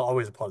VT is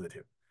always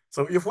positive.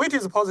 So if VT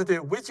is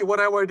positive, VG,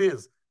 whatever it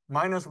is,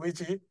 minus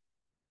VG,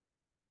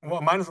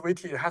 well, minus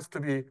VT, it has to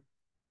be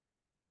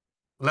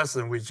less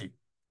than VG,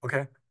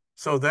 okay?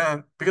 So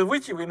then, because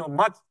VG, we know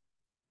much,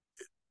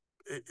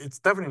 it's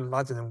definitely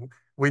larger than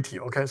VT,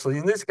 okay? So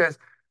in this case,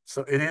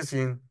 so it is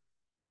in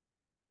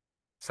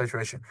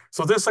saturation.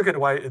 So this circuit,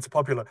 why it's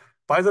popular.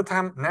 By the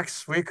time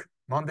next week,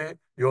 Monday,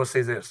 you'll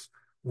see this.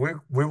 We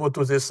will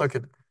do this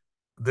circuit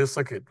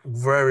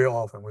very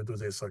often. We do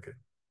this circuit.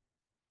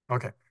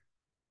 Okay.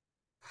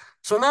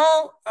 So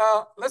now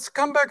let's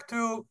come back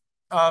to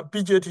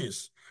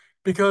BJTs,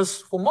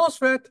 because for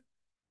MOSFET,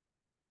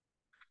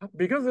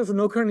 because there's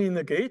no current in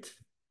the gate,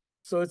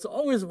 so it's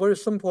always very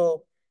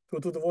simple to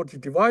do the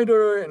voltage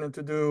divider and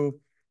to do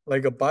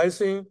like a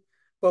biasing.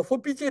 But for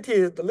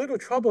BJT, the little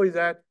trouble is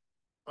that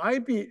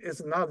IB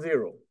is not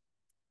 0.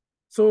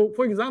 So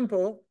for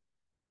example,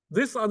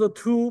 these are the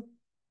two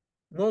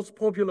most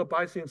popular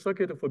biasing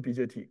circuit for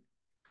BJT.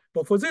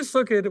 But for this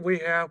circuit, we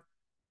have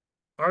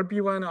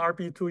RB1 and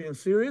RB2 in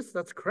series.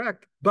 That's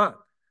correct. But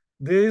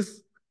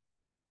this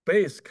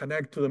base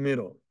connect to the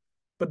middle.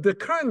 But the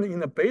current in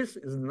the base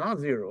is not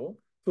 0.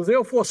 So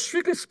therefore,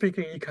 strictly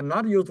speaking, you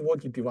cannot use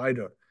voltage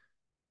divider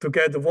to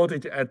get the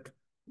voltage at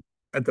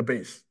the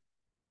base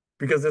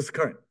because it's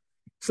current.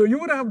 So you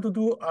would have to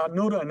do a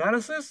nodal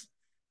analysis.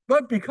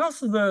 But because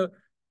the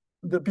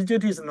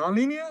BJT is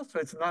nonlinear, so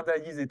it's not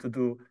that easy to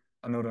do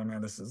a nodal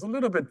analysis. It's a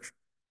little bit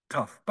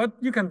tough, but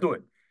you can do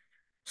it.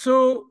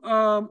 So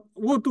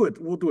we'll do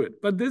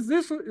it. But this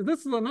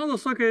is another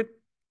circuit.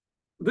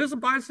 This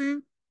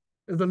biasing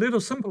is a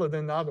little simpler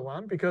than the other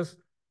one because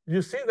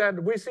you see that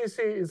VCC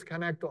is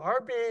connected to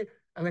RB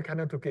and then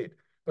connected to gate.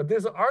 But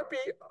there's RB,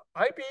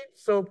 IB,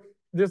 so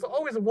there's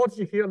always a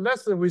voltage here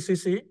less than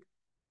VCC,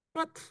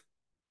 but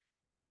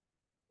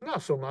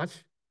not so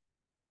much.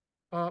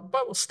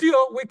 But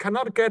still, we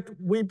cannot get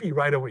VB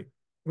right away.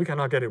 We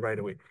cannot get it right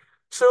away.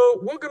 So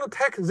we're going to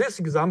take this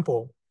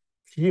example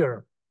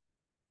here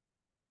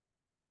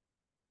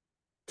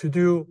to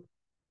do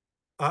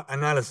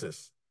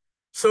analysis.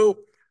 So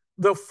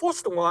the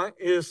first one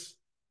is,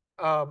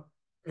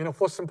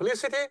 for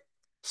simplicity,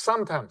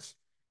 sometimes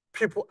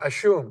people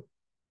assume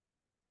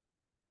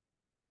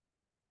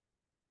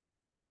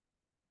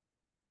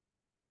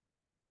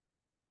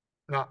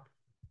now,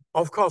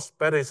 of course,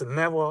 beta is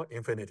never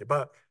infinity,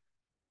 but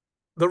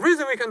the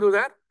reason we can do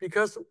that,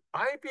 because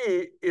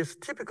IB is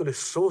typically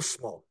so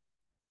small,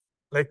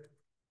 like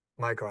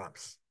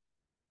microamps.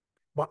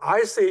 But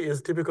IC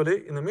is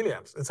typically in the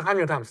milliamps. It's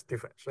 100 times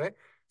difference, right?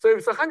 So if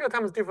it's 100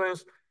 times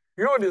difference,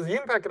 usually the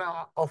impact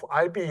of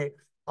IB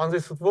on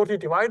this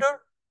voltage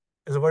divider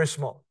is very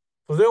small.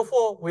 So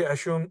therefore, we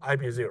assume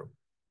IB 0.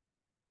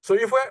 So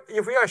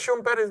if we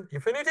assume beta is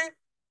infinity,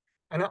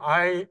 and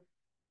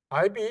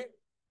IB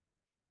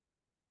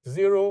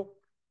 0,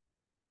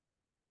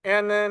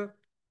 and then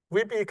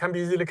VB can be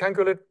easily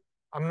calculated.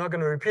 I'm not going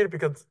to repeat it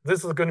because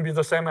this is going to be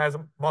the same as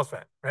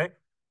MOSFET, right?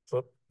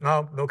 So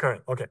now no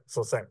current. Okay,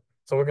 so same.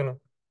 So we're going to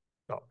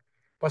no.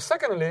 But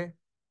secondly,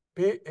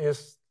 B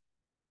is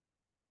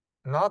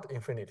not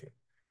infinity.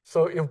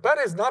 So if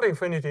beta is not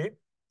infinity,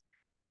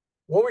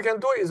 what we can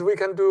do is we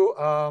can do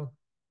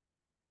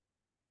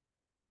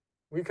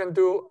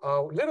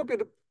a little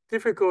bit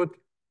difficult,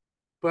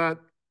 but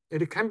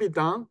it can be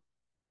done.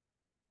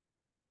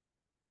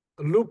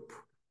 A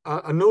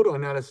node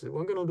analysis.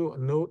 We're going to do a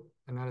node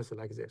analysis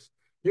like this.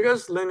 You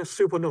guys learn a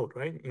super node,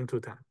 right, in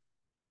 210.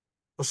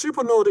 A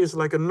super node is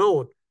like a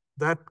node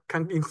that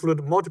can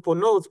include multiple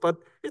nodes, but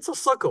it's a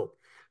circle.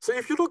 So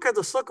if you look at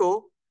the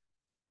circle,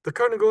 the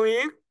current going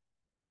in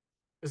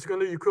is going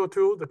to equal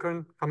to the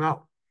current coming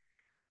out.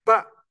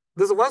 But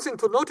there's one thing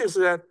to notice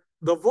that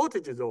the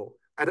voltage though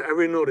at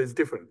every node is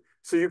different.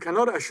 So you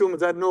cannot assume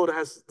that node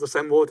has the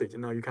same voltage.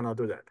 No, you cannot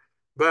do that.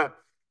 But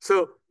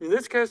so in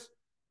this case,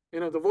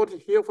 the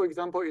voltage here, for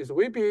example, is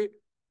VB.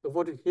 The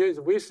voltage here is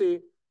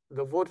VC.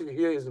 The voltage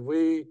here is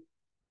VE.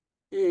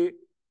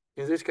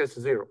 In this case,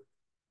 0.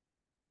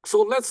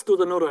 So let's do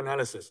the nodal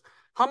analysis.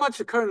 How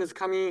much current is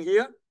coming in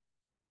here,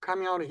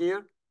 coming out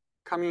here,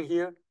 coming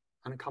here,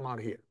 and come out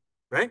here,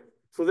 right?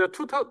 So there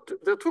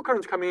are two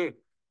currents coming in,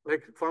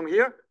 like from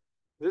here,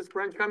 this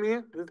branch coming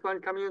in, this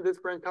branch coming in, this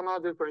branch come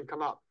out, this branch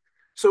come out.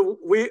 So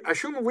we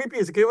assume VB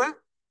is given.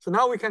 So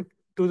now we can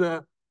do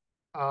the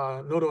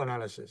nodal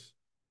analysis.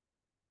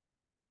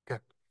 Okay.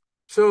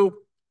 So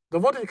The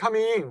voltage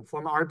coming in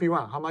from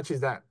RB1, how much is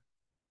that?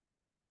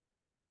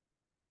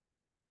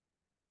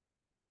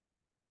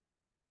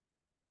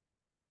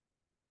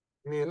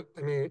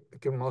 Let me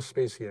give more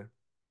space here.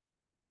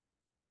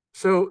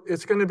 So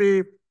it's going to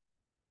be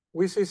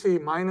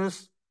VCC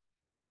minus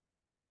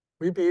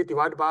VB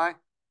divided by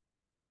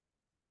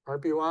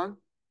RB1,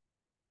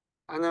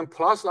 and then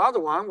plus the other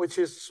one, which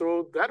is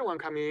through that one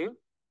coming in,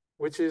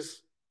 which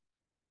is,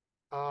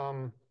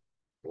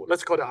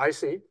 let's call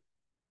it IC,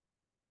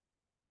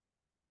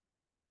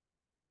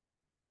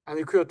 and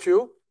equal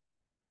to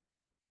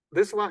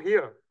this one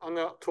here on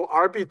the to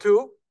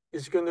RB2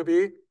 is going to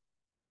be,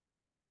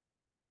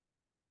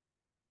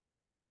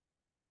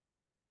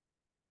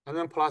 and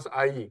then plus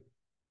IE.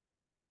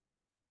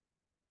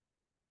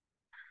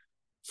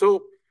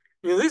 So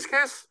in this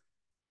case,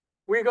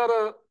 we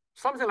got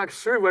something like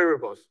 3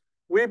 variables,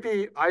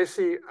 VB,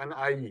 IC, and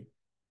IE.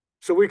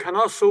 So we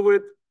cannot solve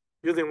it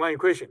using one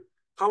equation.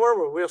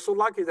 However, we are so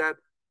lucky that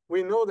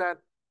we know that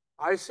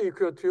IC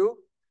equal to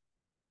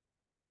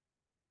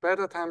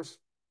beta times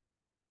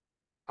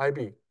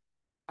IB,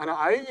 and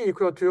IE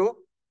equal to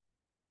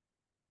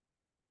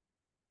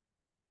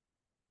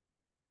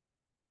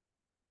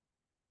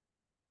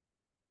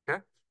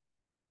okay.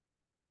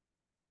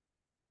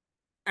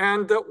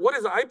 And what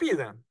is IB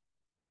then?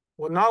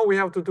 Well, now we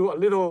have to do a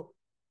little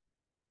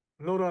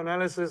nodal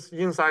analysis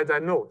inside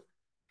that node.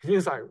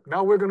 Inside.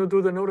 Now we're going to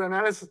do the nodal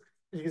analysis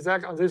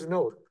exact on this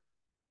node.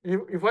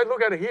 If I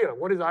look at it here,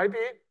 what is IB?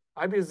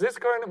 IB is this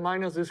current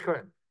minus this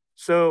current.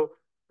 So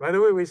right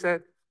away we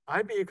said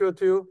IB equal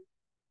to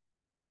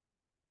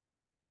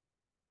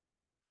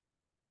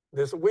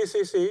this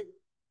VCC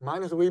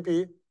minus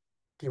VB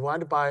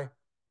divided by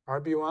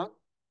RB1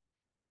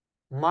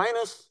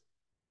 minus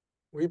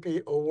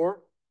VB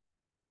over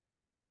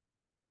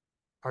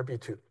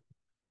RB2.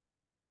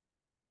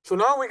 So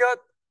now we got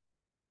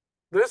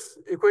this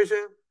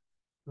equation,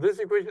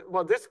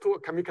 well, this two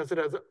can be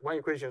considered as one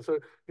equation. So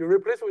you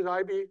replace with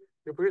IB, you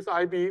replace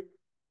IB,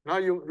 now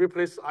you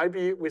replace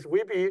IB with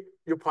VB,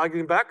 you plug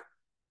it back,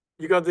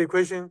 you got the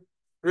equation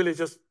really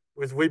just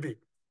with VB.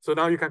 So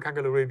now you can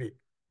calculate VB.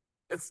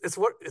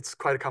 It's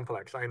quite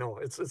complex, I know.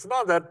 It's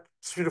not that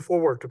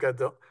straightforward to get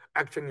the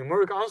actual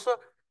numeric answer,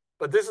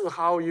 but this is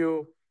how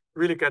you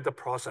really get the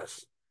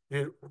process.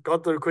 You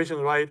got the equation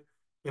right.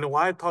 You know,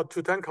 when I taught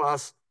 210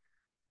 class,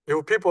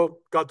 if people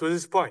got to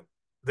this point,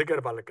 they get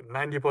about like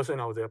 90%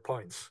 of their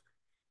points.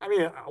 I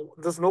mean,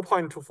 there's no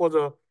point to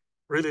further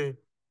really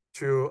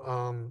to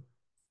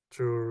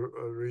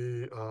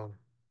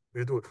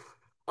redo it.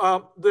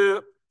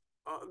 The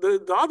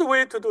other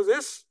way to do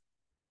this,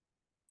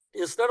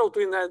 instead of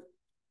doing that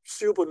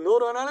super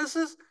nodal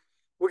analysis,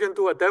 we can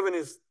do a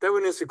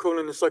Thevenin's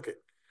equivalent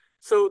circuit.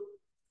 So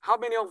how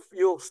many of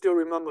you still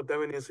remember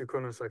Thevenin's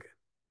equivalent circuit?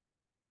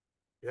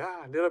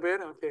 Yeah, a little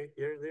bit. Okay,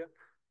 here and there.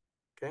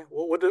 Okay,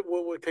 what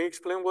can you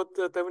explain what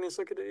the Thevenin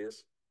circuit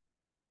is?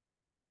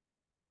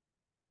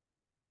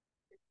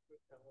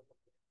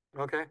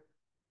 Okay,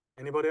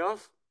 anybody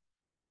else?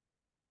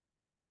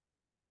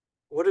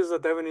 What is the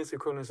Thevenin's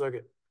equivalent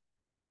circuit?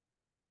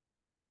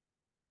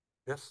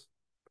 Yes,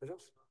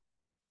 please.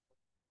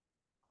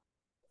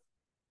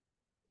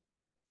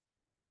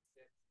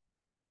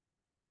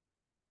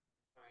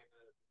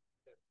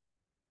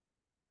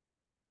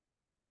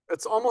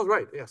 It's almost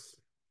right, yes.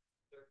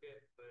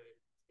 Circuit, but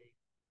take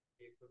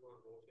the equivalent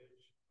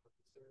voltage of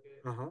the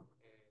circuit and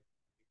you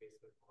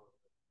basically model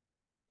it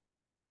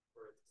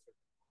for its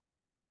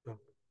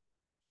circuit.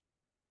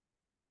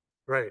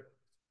 Right.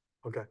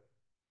 Okay.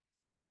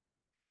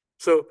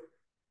 So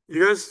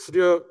you guys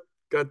still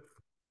got,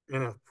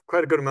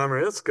 quite a good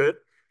memory. That's good.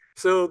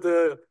 So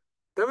the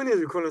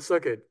Thevenin's equivalent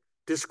circuit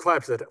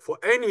describes that for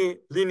any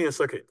linear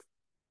circuit.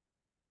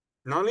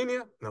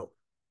 Non-linear? No.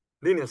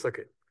 Linear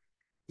circuit.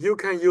 You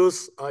can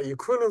use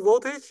equivalent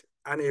voltage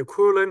and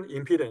equivalent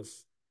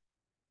impedance.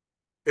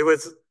 If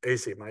it's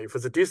AC, if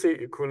it's a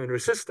DC, equivalent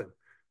resistance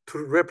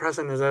to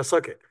represent the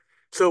circuit.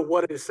 So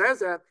what it says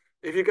that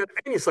if you get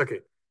any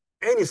circuit,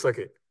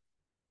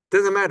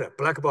 doesn't matter,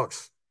 black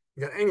box,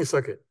 you get any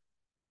circuit,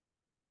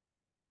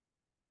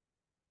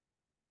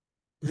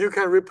 you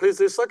can replace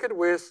this circuit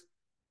with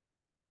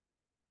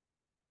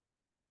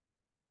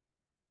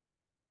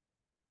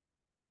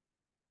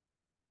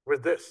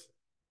this.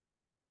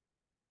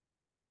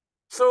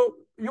 So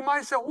you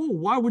might say, oh,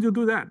 why would you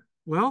do that?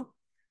 Well,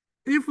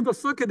 if the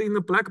circuit in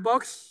the black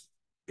box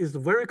is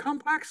very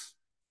complex,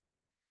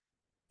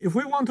 if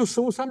we want to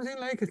solve something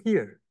like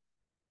here,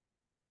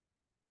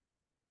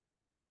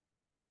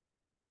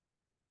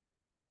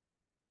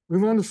 we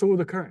want to solve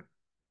the current.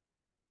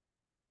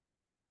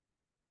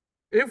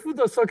 If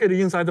the circuit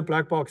inside the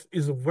black box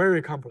is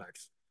very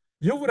complex,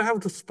 you would have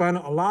to spend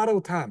a lot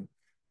of time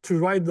to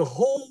write the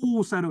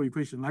whole set of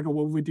equations, like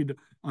what we did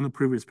on the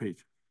previous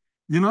page,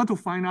 to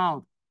find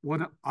out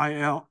what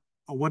IL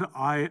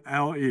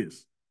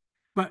is.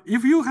 But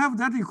if you have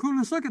that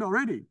equivalent circuit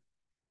already,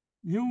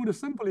 you would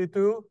simply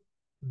do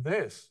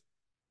this.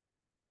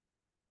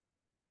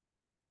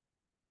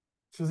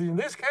 So in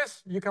this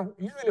case, you can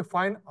easily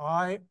find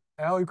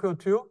L equal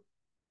to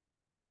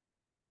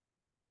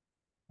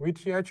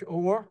VTH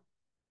over.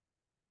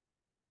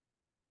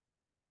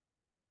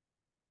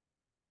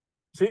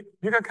 See,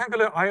 you can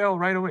calculate IL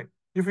right away.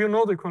 If you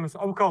know the equivalent,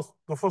 of course,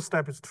 the first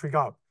step is to figure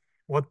out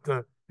what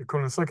the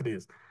equivalent circuit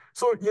is.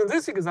 So in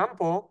this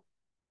example,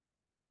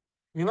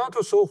 in order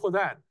to solve for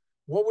that,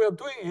 what we are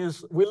doing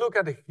is we look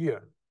at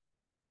here,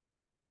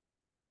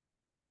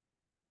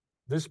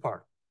 this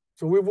part.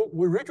 So we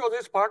redraw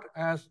this part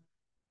as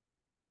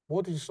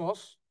voltage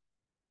source.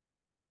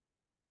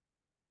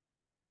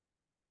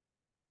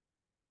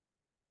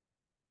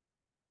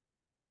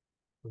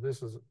 So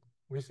this is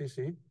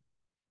VCC.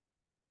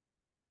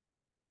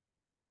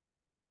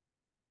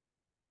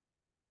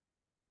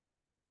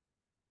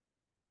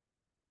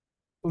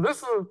 So this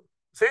is,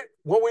 see,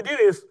 what we did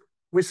is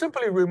we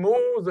simply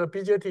remove the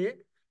BJT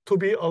to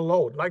be a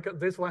load, like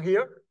this one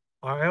here,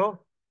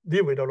 RL,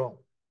 leave it alone.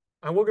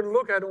 And we're going to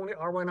look at only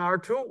R1 and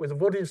R2 with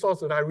voltage source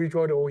that I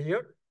redraw over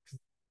here.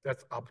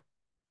 That's up.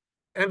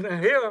 And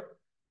then here,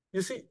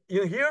 you see,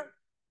 in here,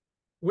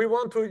 we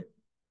want to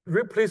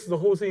replace the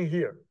whole thing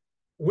here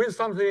with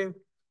something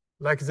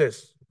like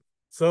this.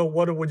 So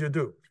what would you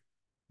do?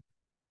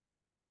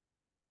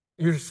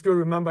 You still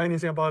remember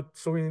anything about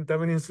solving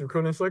Thevenin's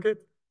equivalent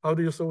circuit? How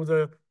do you solve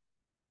the?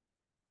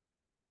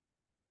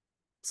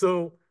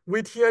 So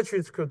VTH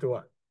is equal to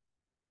what?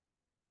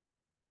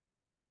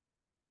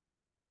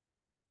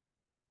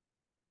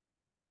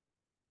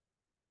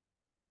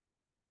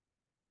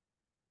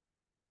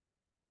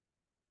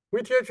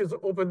 VTH is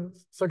open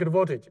circuit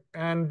voltage,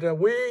 and an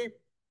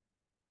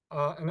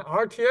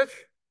RTH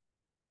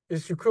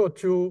is equal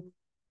to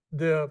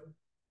the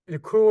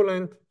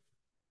equivalent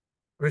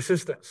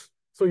resistance.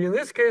 So in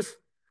this case,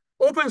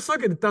 open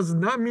circuit does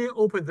not mean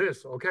open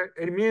this, okay?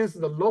 It means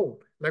the load,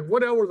 like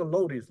whatever the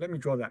load is. Let me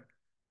draw that.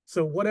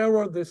 So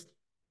whatever this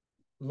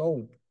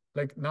load,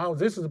 like now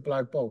this is a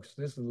black box,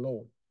 this is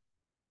load.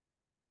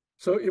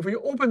 So if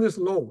you open this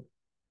load,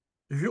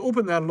 if you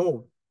open that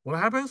load, what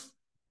happens?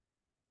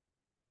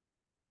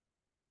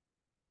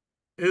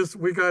 Is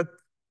we got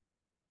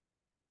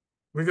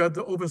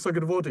the open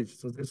circuit voltage.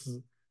 So this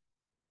is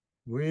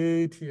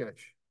VTH.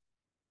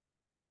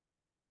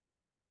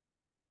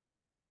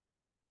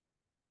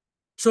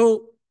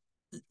 So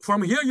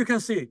from here, you can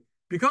see,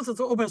 because it's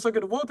open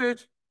circuit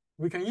voltage,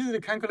 we can easily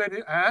calculate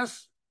it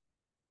as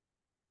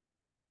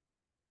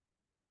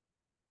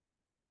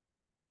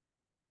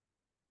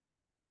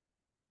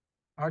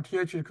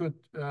RTH equal,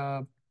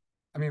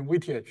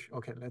 VTH.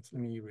 Okay, let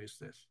me erase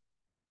this.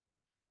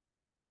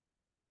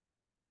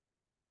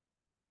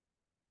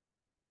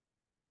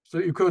 So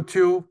equal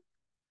to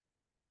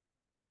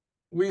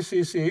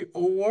VCC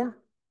over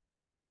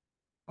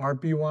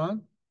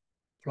RB1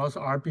 plus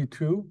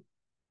RB2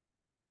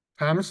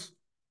 times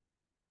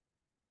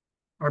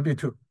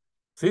RB2.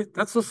 See,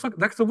 that's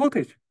the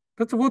voltage.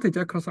 That's the voltage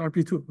across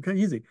RB2. Okay,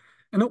 easy.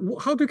 And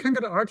how do you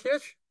calculate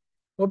RTH?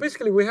 Well,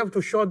 basically, we have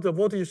to short the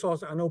voltage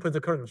source and open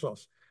the current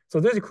source. So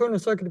this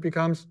equivalent circuit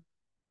becomes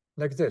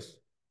like this.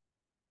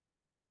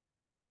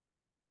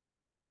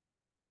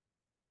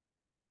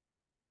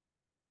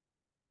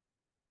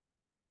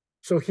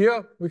 So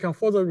here we can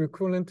further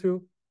equivalent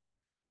to,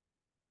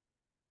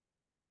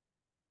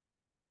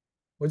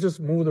 we'll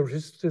just move the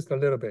resistance a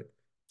little bit.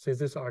 See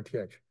this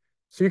RTH.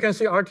 So you can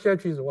see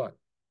RTH is what?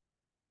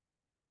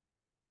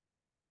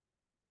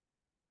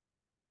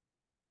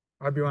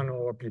 RB1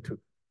 or RB2.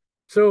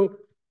 So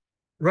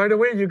right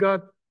away, you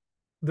got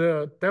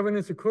the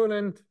Thevenin's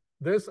equivalent,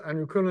 this,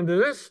 and equivalent to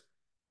this.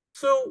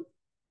 So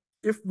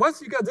if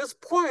once you get this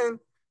point,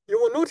 you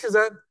will notice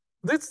that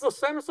this is the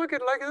same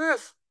circuit like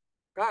this.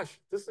 Gosh,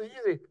 this is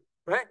easy,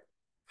 right?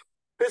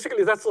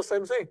 Basically, that's the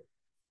same thing,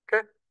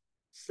 okay?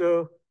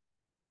 So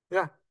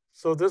yeah,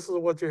 so this is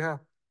what you have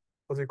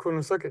for the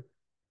equivalent circuit.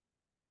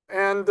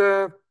 And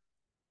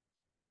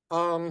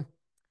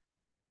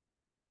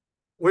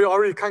we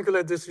already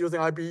calculated this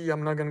using IBE.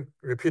 I'm not going to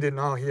repeat it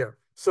now here.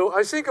 So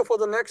I think for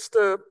the next,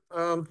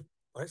 I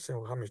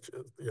think how much?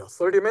 Yeah,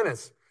 30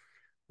 minutes,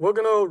 we're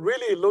going to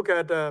really look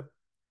at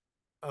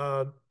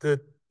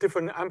the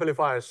different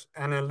amplifiers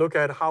and then look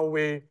at how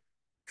we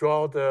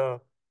draw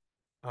the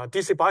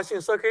DC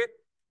biasing circuit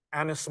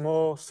and a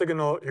small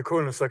signal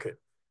equivalent circuit.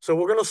 So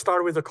we're going to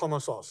start with the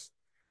common source.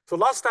 So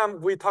last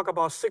time we talked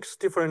about 6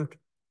 different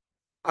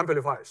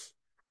amplifiers.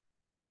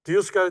 Do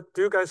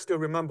you guys still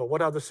remember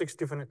what are the 6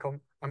 different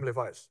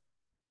amplifiers?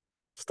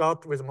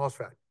 Start with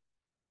MOSFET.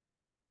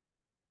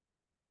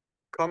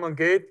 Common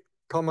gate,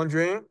 common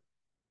drain,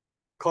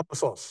 common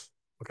source,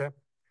 okay?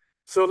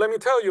 So let me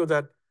tell you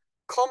that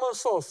common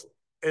source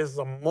is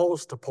the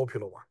most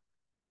popular one,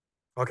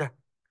 okay?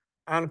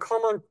 And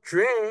common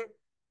drain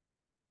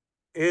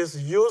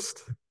is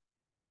used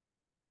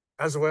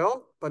as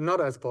well, but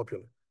not as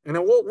popular. And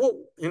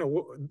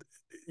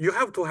you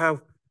have to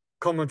have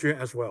common drain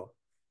as well.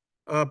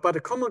 But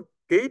the common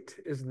gate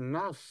is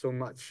not so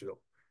much though.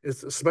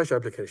 It's a special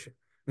application.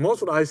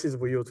 Most of the ICs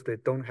we use today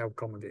don't have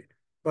common gate.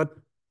 But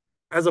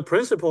as a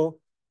principle,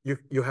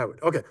 you have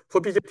it. Okay,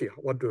 for BJT,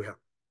 what do we have?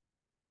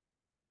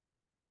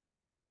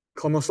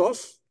 Common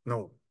source?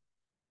 No.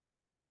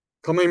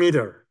 Common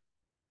emitter?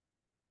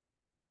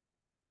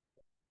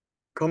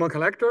 Common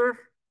collector?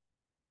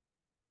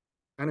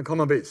 And a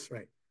common base,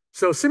 right?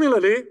 So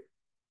similarly,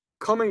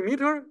 common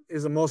emitter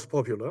is the most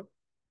popular.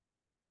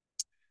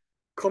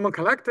 Common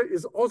collector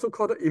is also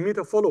called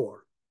emitter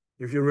follower.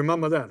 If you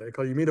remember that, they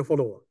call emitter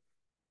follower.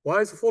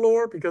 Why is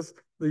follower? Because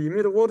the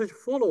emitter voltage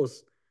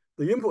follows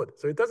the input,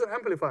 so it doesn't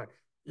amplify.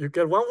 You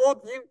get 1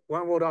 volt in,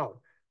 1 volt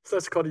out. So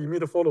that's called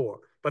emitter follower,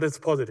 but it's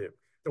positive.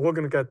 And we're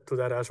going to get to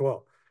that as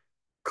well.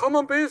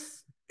 Common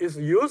base is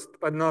used,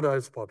 but not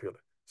as popular.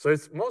 So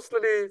it's mostly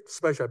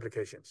special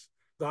applications.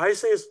 The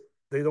ICs,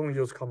 they don't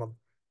use common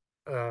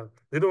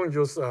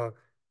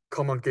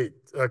common gate,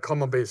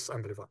 common base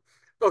amplifier.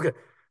 Okay,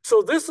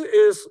 so this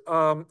is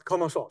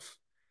common source.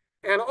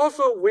 And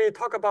also we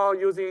talk about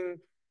using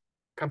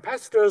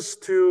capacitors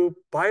to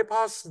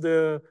bypass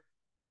the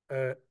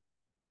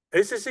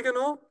AC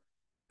signal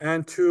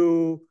and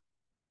to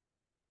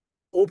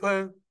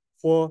open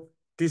for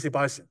DC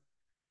biasing.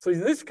 So in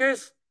this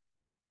case,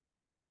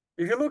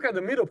 if you look at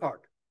the middle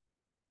part,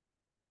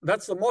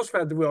 that's the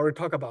MOSFET we already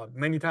talked about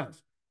many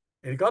times.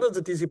 It got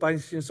the DC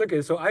biasing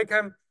circuit, so I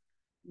can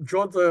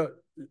draw the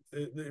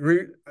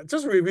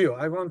just review.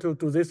 I want to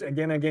do this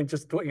again and again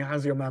just to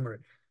enhance your memory.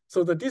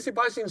 So the DC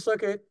biasing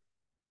circuit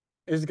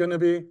is going to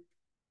be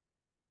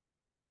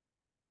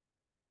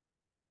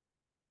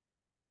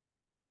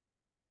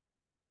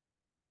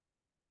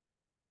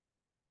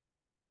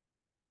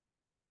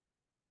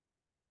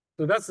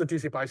so that's the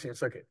DC biasing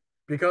circuit.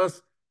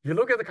 Because you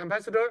look at the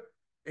capacitor,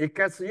 it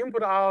gets the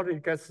input out,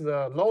 it gets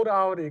the load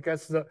out, it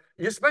gets the,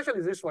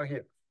 especially this one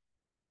here.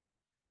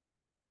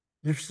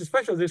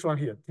 Especially this one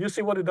here. You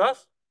see what it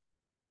does?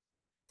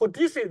 For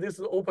DC, this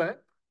is open.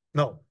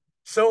 No.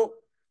 So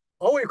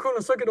our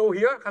equivalent circuit over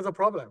here has a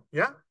problem.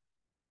 Yeah?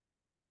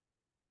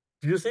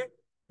 Do you see?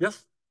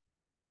 Yes?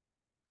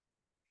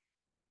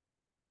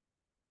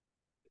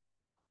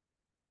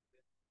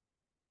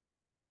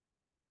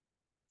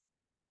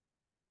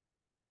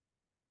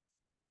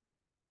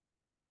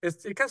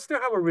 It can still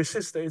have a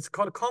resistor. It's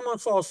called common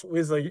source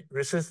with a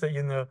resistor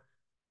in the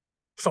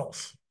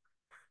source.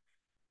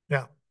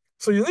 Yeah.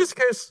 So in this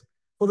case,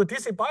 for the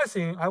DC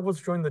biasing, I was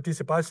drawing the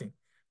DC biasing.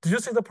 Do you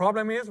see the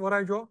problem is what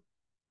I draw?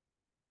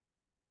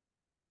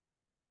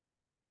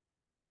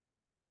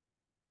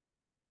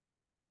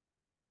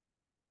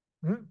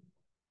 Hmm?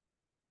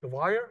 The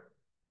wire?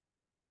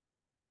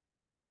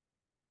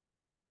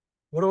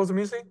 What was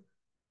missing?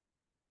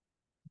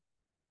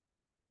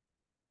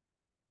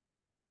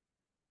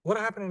 What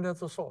happened at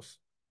the source?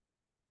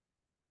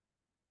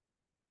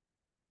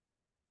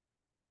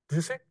 Do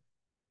you see?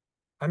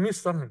 I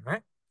missed something,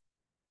 right?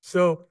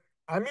 So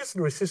I missed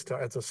the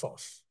resistor at the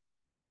source.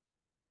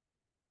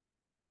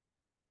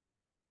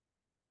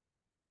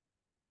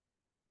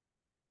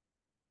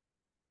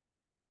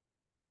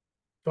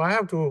 So I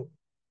have to,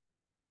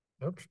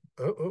 oops,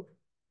 oh,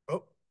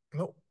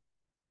 no.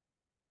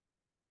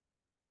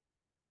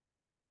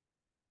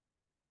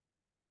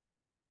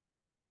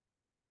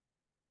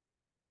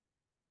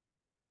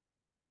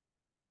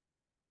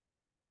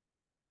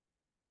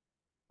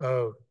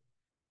 Oh,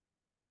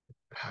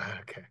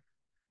 okay.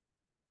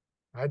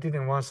 I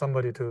didn't want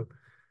somebody to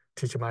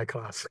teach my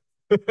class.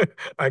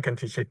 I can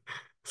teach it.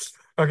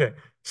 Okay,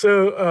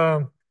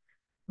 so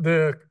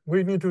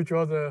we need to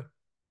draw the,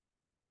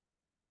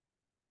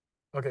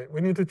 okay,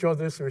 we need to draw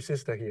this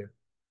resistor here.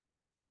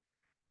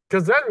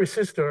 Because that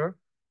resistor,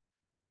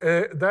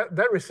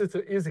 that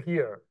resistor is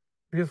here.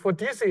 Because for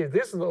DC,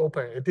 this is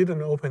open. It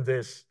didn't open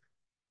this.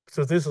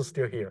 So this is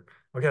still here.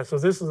 Okay, so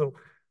this is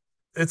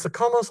it's a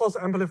common source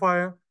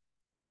amplifier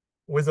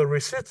with a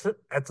resistor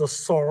at the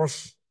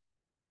source,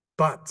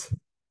 but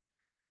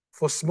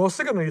for small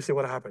signal, you see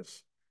what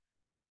happens.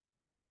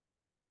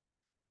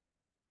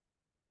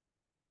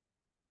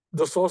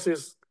 The source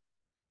is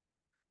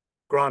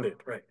grounded,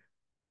 right?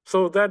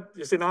 So that,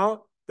 you see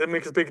now, that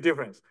makes a big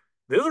difference.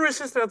 There's a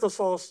resistor at the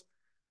source,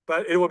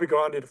 but it will be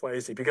grounded for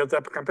AC because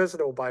that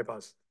capacitor will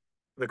bypass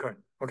the current,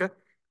 okay?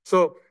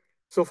 So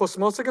for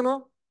small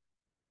signal,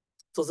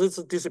 so this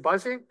is DC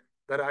biasing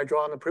that I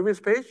draw on the previous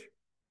page.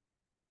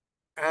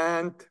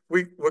 And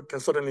we can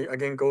certainly,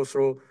 again, go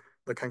through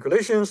the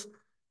calculations,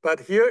 but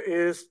here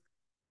is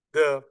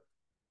the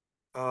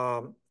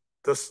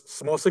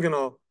small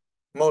signal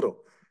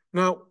model.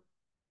 Now,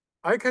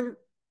 I can,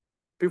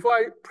 before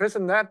I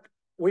present that,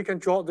 we can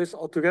draw this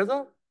all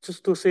together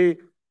just to see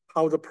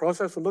how the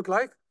process will look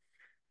like.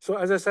 So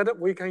as I said,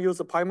 we can use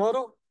the pi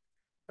model.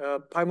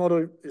 Pi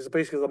model is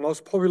basically the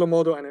most popular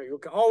model, and you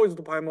can always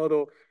do pi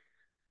model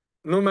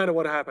no matter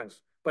what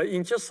happens. But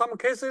in just some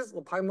cases,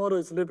 the pi model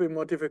is a little bit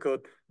more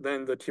difficult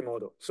than the T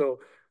model.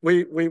 So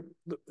we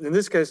in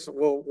this case,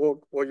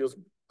 we'll use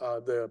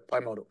the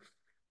pi model.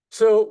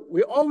 So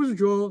we always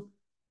draw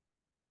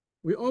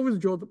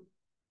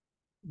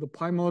the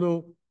pi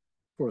model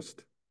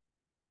first.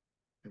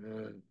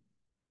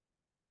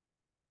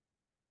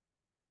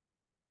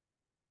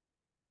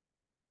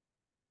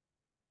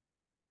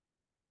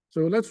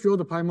 So let's draw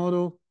the pi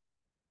model.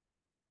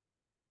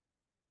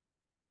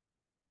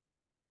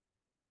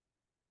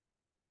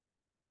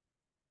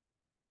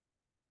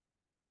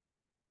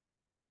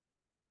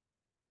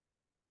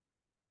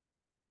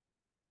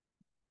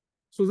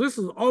 So this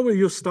is always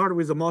you start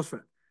with the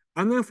MOSFET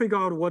and then figure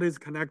out what is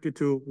connected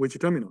to which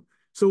terminal.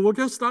 So we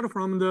can start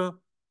from the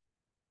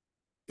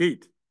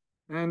gate.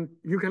 And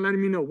you can let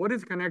me know what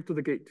is connected to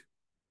the gate.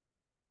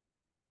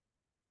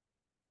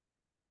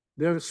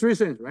 There are three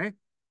things, right?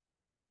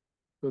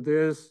 So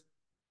there's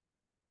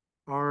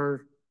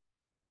our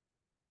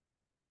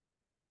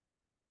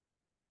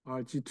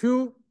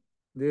G2,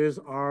 there's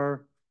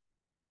our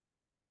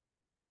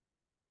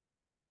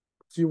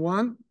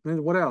G1,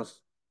 then what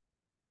else?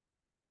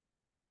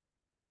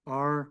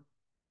 Our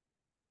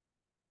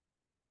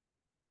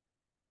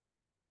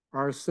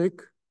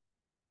SiC,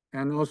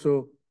 and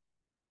also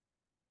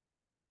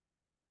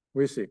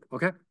VSiC,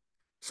 okay?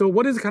 So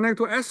what is connected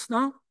to S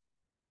now?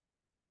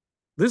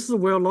 This is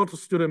where a lot of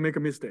students make a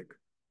mistake.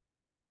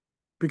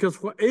 Because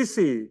for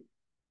AC,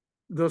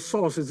 the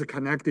source is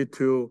connected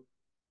to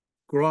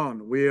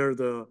ground where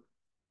the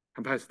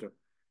capacitor.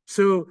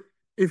 So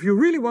if you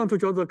really want to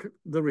draw the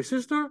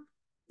resistor,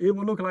 it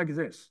will look like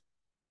this.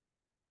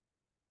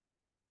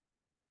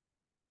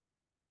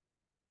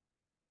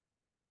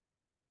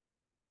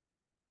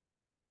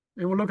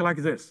 It will look like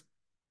this.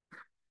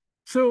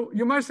 So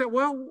you might say,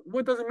 well,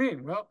 what does it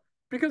mean? Well,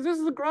 because this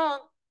is the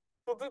ground,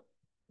 so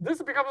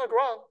this becomes the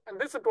ground, and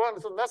this is the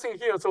ground, so nothing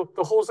here, so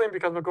the whole thing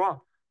becomes the ground.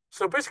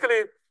 So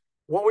basically,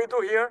 what we do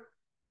here,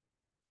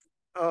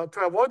 to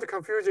avoid the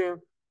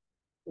confusion,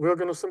 we're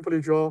going to simply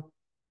draw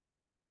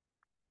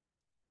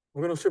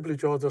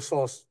the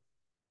source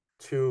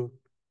to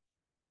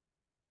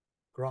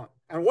ground.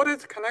 And what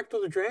is connected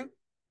to the drain?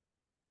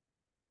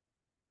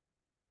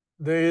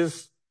 There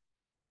is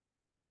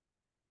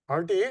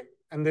RD,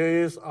 and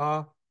there is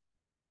RL.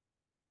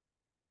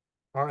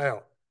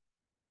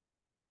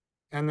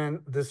 And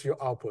then this is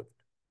your output.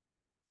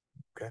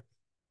 Okay.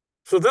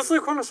 So this is the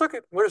equivalent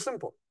circuit, very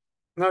simple.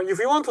 Now, if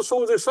you want to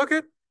solve this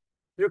circuit,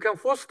 you can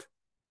first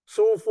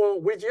solve for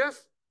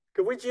VGS.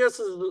 Because VGS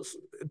is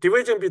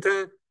division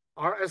between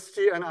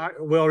RSG and I.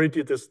 We already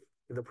did this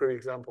in the previous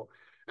example.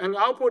 And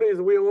output is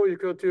VO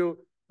equal to,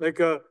 like,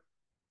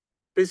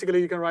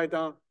 basically you can write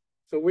down.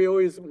 So VO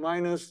is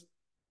minus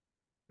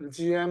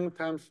GM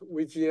times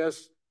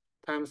VGS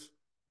times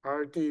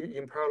RD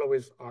in parallel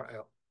with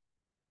RL,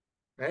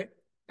 right?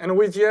 And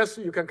VGS,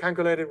 you can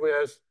calculate it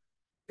with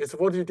its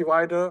voltage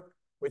divider,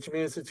 which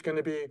means it's going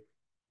to be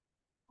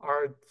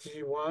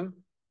RG1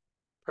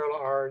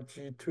 parallel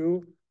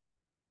RG2,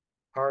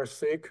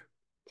 RSiC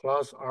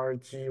plus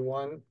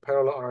RG1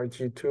 parallel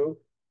RG2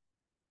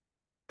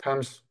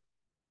 times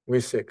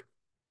VSiC.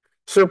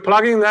 So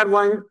plugging that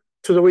one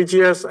to the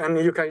VGS, and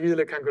you can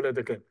easily calculate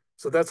the gain.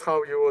 So that's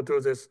how you will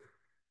do this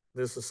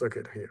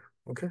circuit here,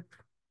 okay?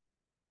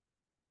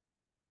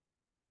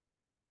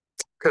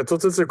 Okay, so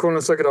this is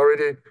equivalent circuit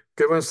already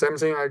given, same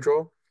thing I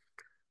draw.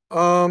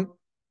 And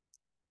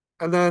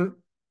then,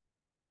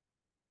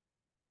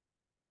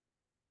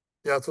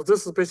 yeah, so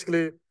this is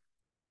basically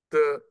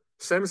the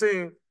same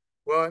thing.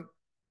 Well,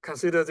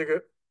 consider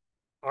the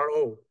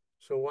RO.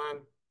 So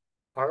when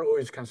RO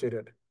is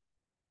considered.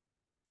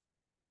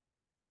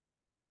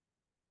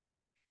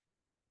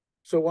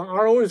 So when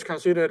RO is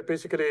considered,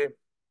 basically,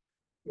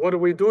 what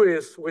we do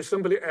is we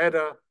simply add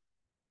a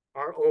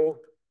RO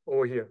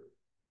over here.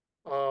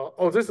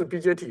 Oh, this is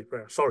BJT,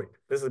 right? Sorry,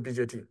 this is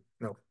BJT.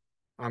 No,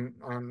 I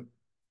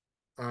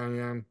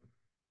am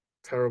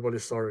terribly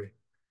sorry.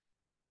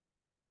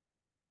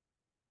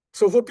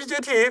 So for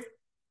BJT,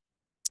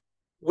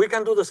 we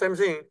can do the same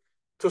thing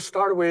to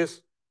start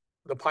with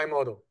the pi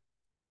model.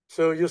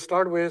 So you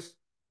start with,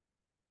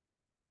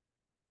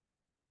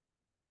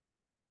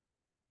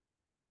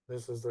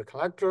 this is the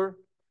collector,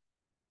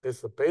 this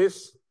is the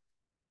base,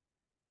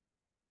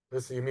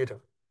 this is the emitter.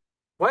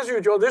 Once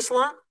you draw this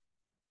one,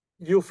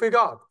 you figure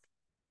out,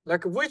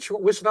 like we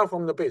start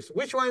from the base.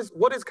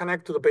 What is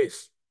connected to the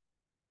base?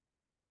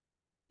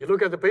 You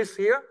look at the base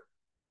here,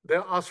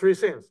 there are three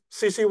things.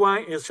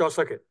 CC1 is short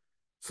circuit.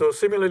 So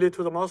similarly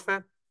to the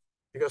MOSFET,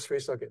 you got three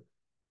circuits.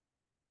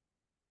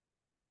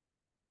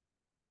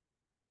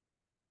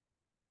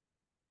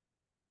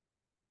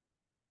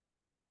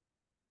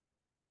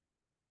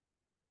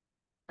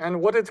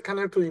 And what is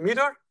connected to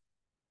emitter?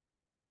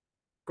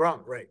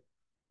 Ground, right?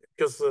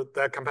 Because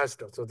that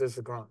capacitor, so this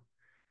is ground.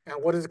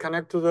 And what is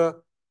connected to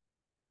the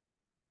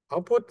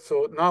output?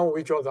 So now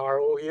we draw the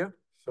RO here,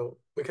 so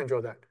we can draw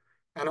that.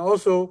 And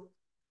also,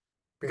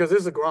 because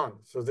this is ground,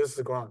 so this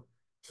is ground.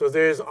 So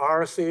there's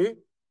RC,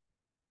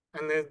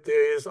 and then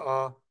there is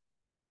RL,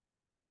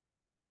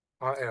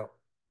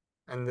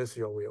 and this is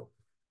your wheel.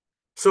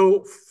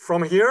 So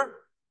from here,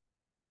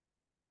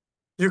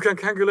 you can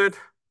calculate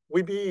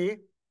VBE.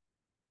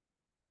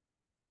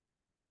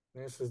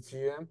 This is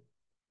GM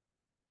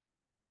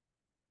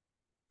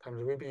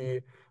times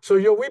VBE. So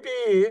your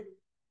VBE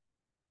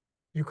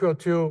equal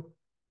to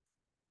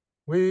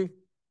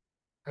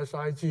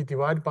VSIG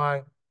divided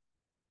by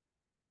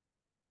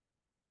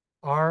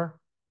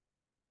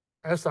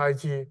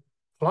RSIG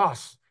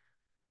plus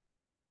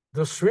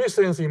the three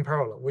things in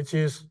parallel, which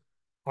is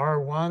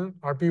R1,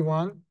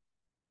 RB1,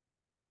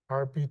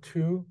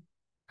 RB2,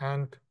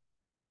 and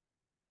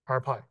R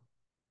pi.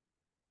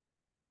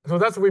 So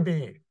that's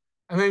VBE.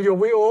 And then your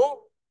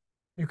VO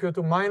equal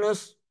to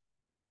minus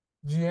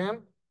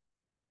GM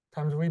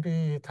times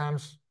VBE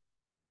times,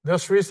 there are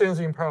three things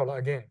in parallel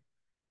again.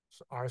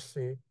 So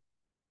RC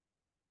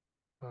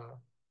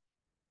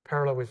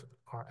parallel with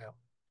RL.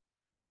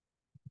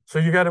 So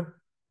you got to,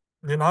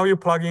 now you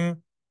plug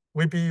in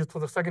VBE to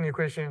the second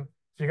equation.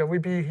 So you got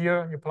VBE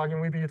here, you plug in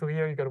VBE to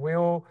here, you got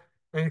VO,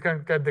 and you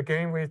can get the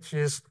gain, which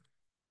is,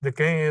 the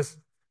gain is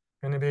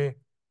going to be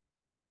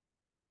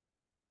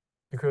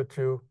equal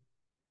to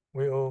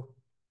VO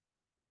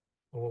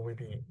over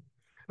VBE.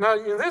 Now,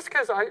 in this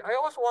case, I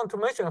also want to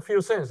mention a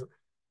few things.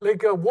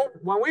 Like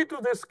when we do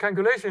this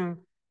calculation,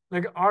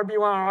 like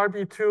RB1,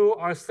 RB2,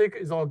 R6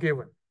 is all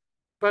given.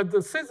 But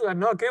the things that are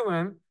not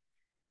given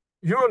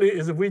usually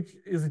is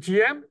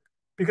GM,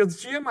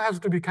 because GM has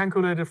to be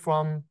calculated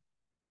from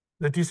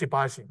the DC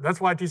biasing.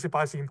 That's why DC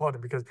biasing is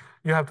important, because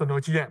you have to know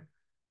GM.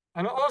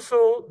 And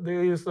also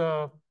there is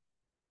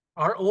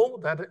RO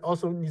that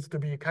also needs to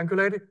be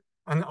calculated,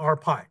 and R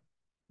pi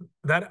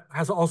that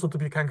has also to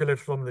be calculated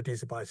from the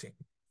DC biasing.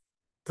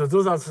 So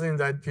those are the things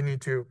that you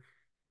need to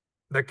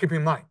keep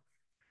in mind.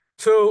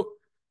 So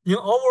in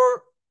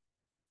our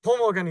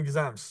homework and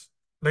exams,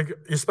 like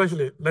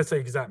especially let's say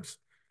exams,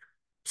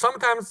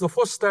 sometimes the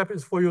first step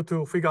is for you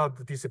to figure out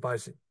the DC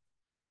biasing.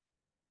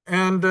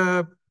 And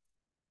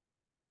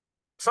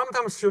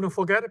sometimes students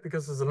forget it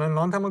because it's a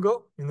long time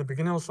ago in the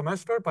beginning of the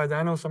semester. By the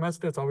end of the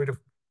semester, it's already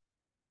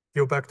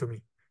give back to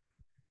me.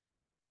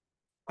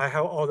 I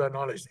have all that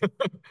knowledge.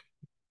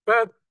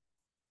 But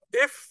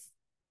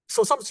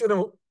so some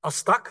students are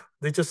stuck,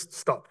 they just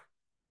stop.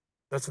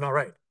 That's not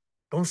right.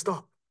 Don't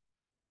stop.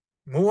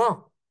 Move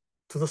on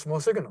to the small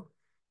signal.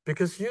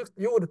 Because you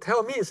would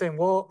tell me saying,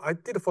 well, I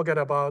did forget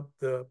about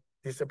the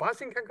DC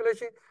biasing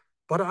calculation,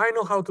 but I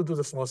know how to do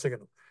the small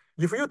signal.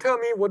 If you tell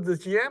me what the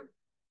GM,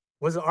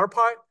 what's the R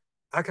pi,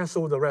 I can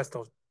solve the rest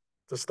of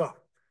the stuff.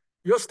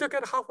 You'll still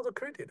get half of the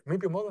credit,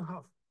 maybe more than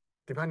half,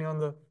 depending on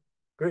the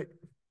grade.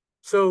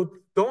 So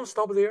don't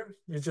stop there.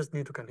 You just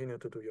need to continue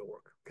to do your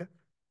work, okay?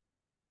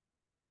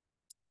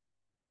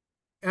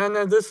 And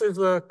then this is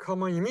a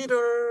common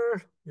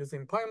emitter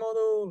using pi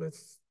model.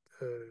 Let's,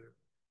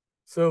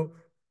 so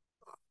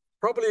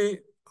probably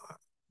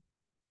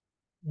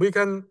we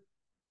can,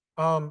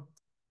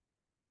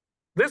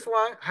 this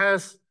one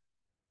has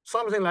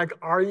something like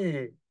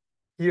RE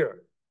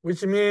here,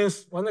 which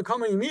means when the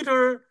common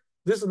emitter,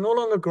 this is no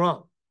longer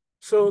ground.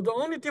 So the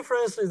only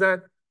difference is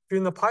that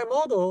in the pi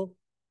model,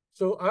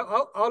 so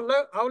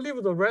I'll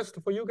leave the rest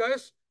for you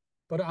guys,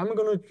 but I'm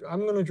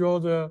gonna draw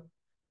the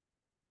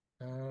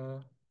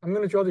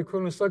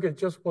equivalent circuit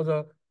just for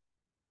the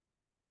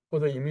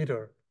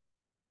emitter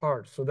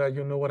part, so that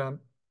you know what I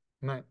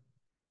meant.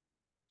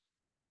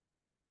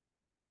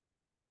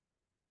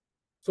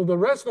 So the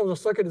rest of the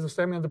circuit is the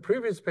same as the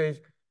previous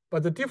page,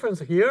 but the difference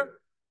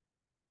here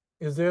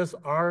is there's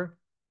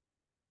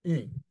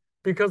RE,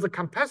 because the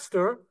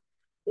capacitor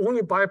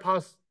only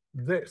bypassed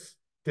this,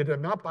 did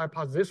not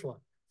bypass this one.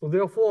 So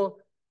therefore,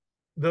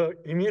 the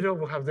emitter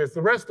will have this.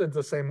 The rest is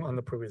the same on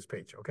the previous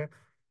page, okay?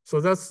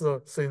 So that's the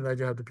thing that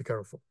you have to be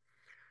careful.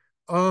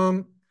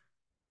 You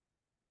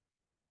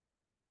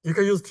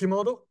can use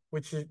T-model,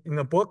 which is in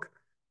the book.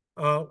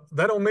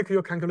 That'll make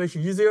your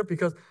calculation easier,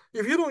 because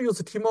if you don't use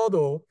the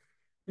T-model,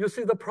 you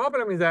see the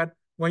problem is that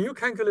when you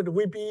calculate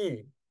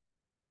VBE,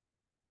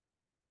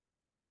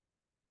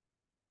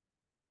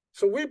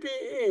 so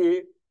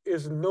VBE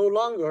is no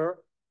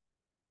longer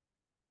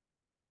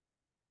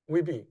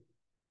VB.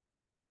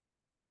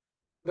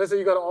 Let's say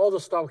you got all the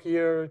stuff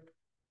here,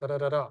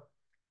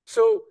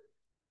 So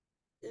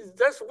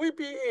that's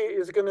VBE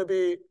is going to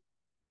be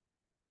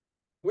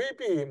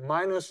VB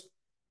minus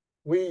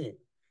VE.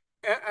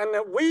 And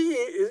VE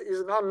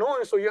is not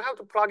known, so you have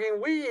to plug in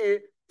VE,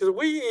 because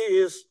VE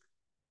is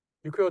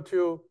equal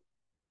to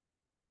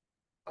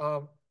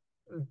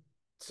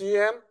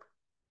GM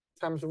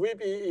times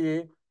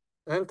VBE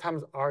and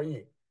times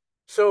RE.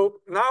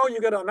 So now you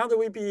get another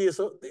VBE,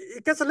 so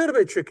it gets a little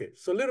bit tricky.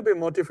 It's a little bit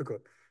more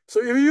difficult. So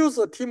if you use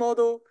a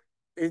T-model,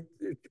 it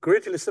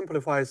greatly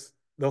simplifies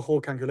the whole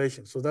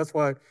calculation. So that's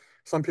why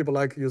some people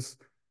like to use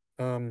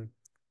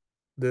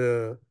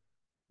the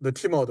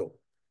T-model.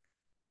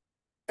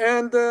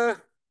 And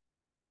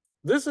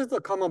this is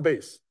the common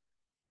base.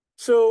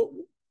 So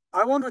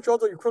I want to draw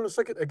the equivalent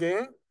circuit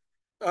again.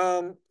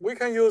 We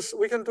can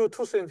do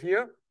two things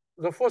here.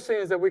 The first thing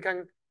is that we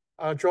can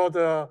draw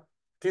the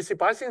DC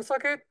biasing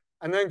circuit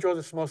and then draw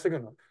the small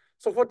signal.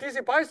 So for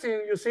DC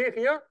biasing, you see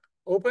here,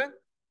 open,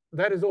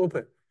 that is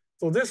open.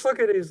 So this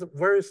circuit is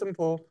very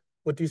simple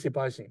for DC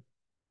biasing.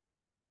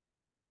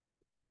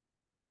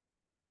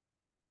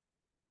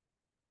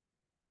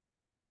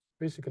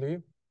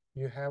 Basically,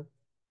 you have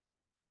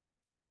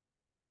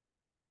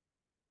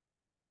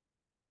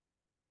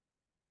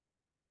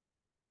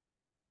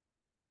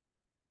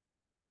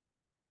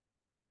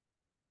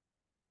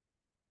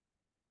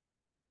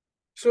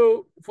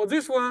so for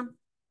this one,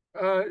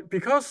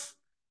 because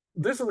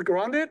this is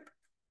grounded,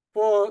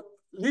 for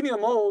linear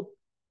mode,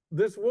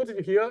 this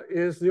voltage here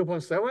is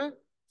 0.7.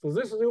 So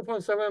this is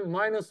 0.7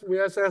 minus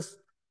VSS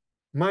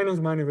minus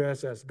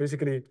VSS,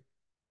 basically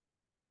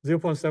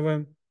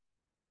 0.7.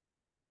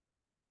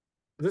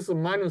 This is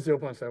minus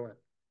 0.7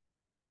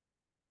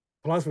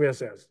 plus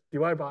VSS.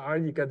 Divided by R,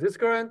 you get this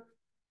current.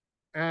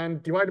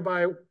 And divided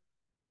by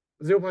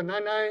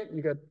 0.99,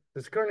 you get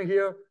this current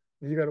here,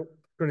 you get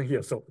current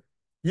here. So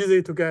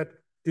easy to get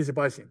DC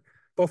biasing.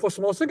 But for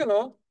small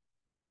signal,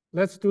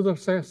 let's do the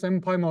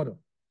same pi model.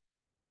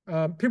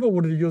 People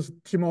would use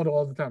T model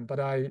all the time, but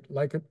I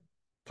like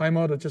pi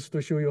model just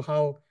to show you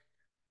how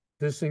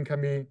this thing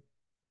can be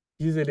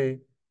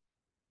easily.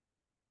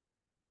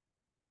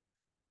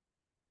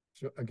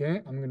 So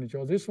again, I'm going to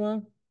draw this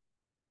one.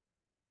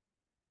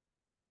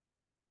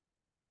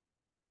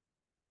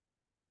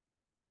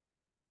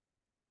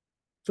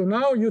 So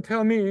now you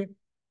tell me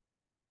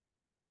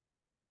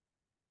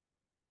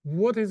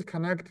what is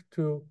connected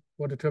to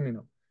what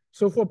terminal.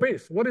 So for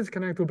base, what is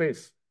connected to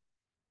base?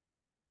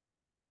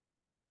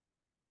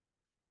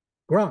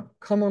 Ground,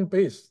 common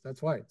base.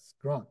 That's why it's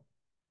ground.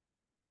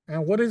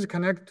 And what is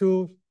connected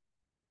to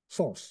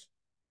source?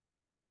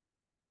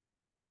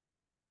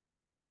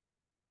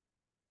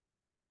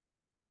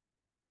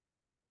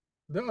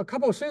 There are a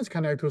couple of things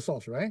connected to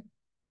source, right?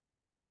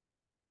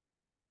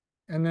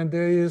 And then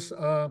there is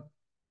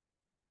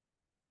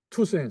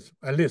two things,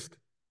 at least.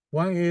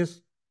 One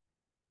is,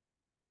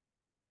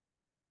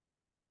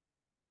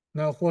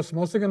 now for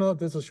small signal,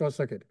 this is short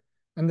circuit.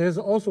 And there's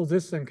also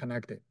this thing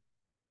connected.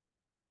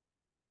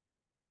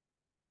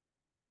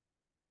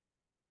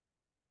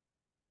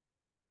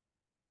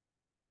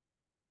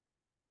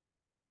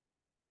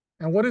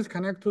 And what is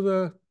connected to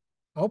the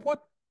output?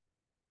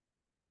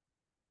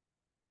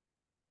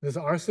 There's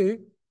RC.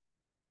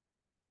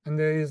 And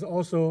there is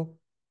also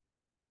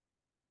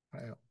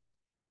IL.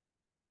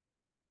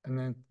 And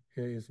then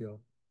here is your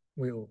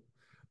VO.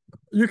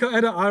 You can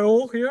add an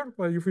IO here,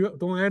 but if you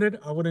don't add it,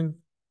 I wouldn't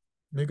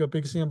make a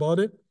big thing about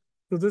it.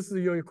 So this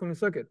is your equivalent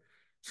circuit.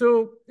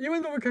 So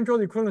even though we control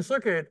the equivalent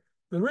circuit,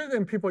 the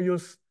reason people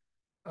use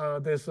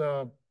this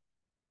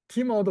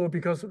T model,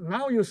 because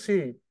now you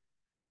see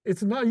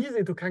it's not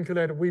easy to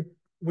calculate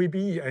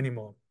VBE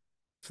anymore.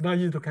 It's not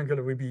easy to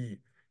calculate VBE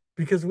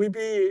because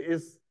VBE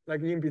is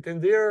like in between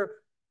there,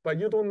 but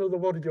you don't know the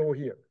voltage over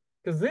here.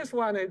 Because this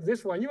one,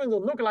 even though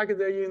look like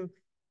they're in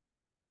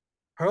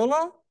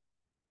parallel,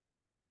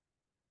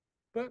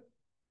 but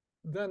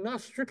they're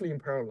not strictly in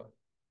parallel,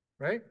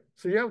 right?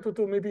 So you have to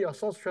do maybe a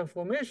source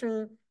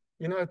transformation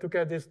in order to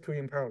get this two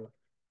in parallel.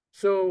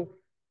 So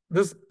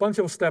there's a bunch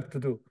of steps to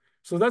do.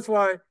 So that's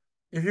why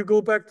if you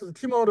go back to the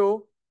T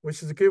model,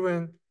 which is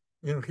given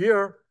in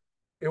here,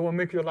 it will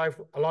make your life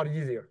a lot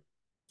easier.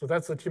 So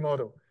that's the T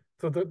model.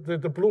 So the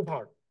blue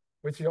part,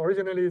 which is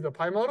originally the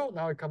pi model,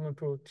 now it comes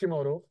to T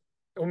model,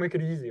 it will make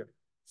it easier.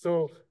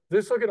 So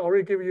this circuit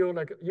already give you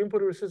like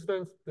input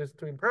resistance, this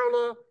two in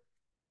parallel,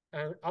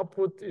 and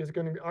output is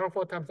going to be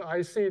alpha times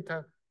IC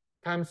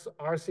times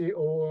RC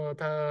or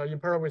in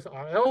parallel with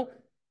RL.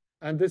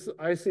 And this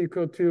IC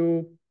equal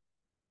to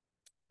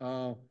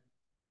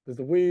this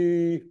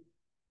V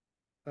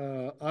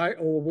I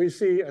over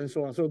VC and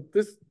so on. So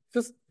this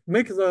just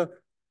makes the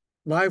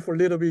life a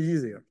little bit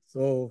easier.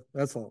 So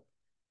that's all.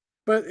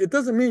 But it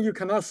doesn't mean you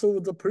cannot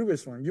solve the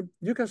previous one.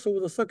 You can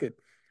solve the circuit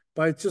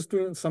by just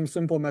doing some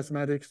simple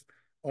mathematics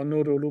or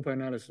nodal loop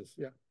analysis.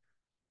 Yeah.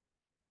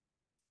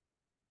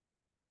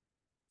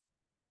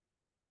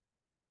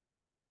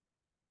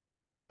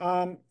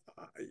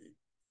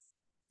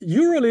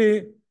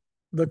 Usually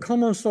the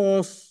common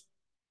source,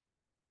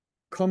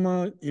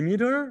 common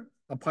emitter,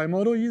 a pi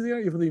model easier.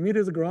 If the emitter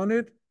is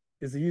grounded,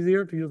 it's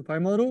easier to use the pi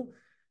model.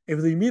 If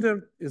the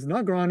emitter is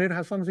not grounded,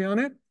 has something on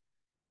it,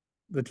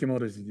 the T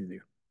model is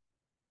easier.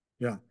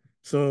 Yeah.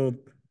 So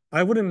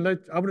I wouldn't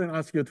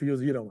ask you to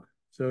use either one.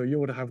 So you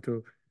would have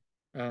to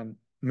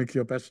make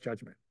your best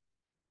judgment.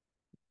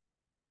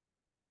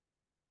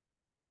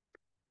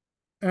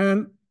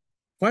 And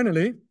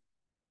finally,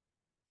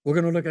 we're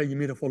going to look at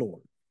emitter follower.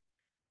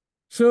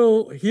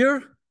 So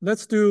here,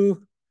 let's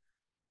do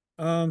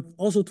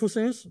also two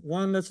things.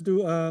 One, let's do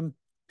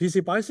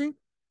DC biasing.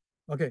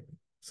 Okay,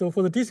 so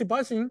for the DC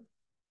biasing,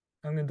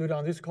 I'm going to do it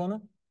on this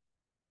corner.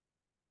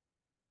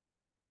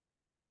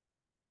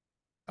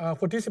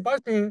 For DC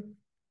biasing,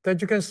 that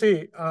you can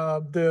see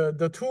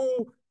the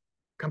two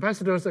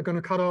capacitors are going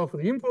to cut off the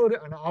input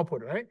and the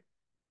output, right?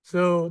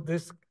 So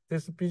this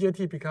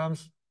BJT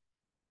becomes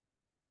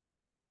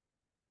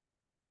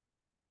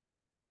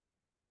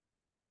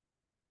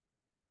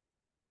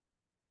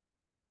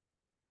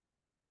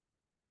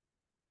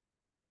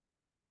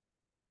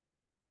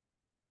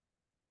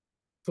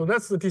so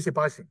that's the DC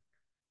biasing.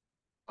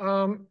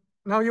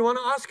 Now you want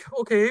to ask,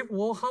 okay,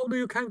 well, how do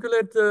you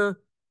calculate the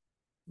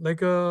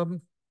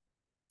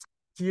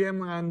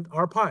GM and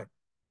R pi?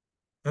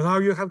 And how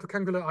you have to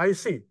calculate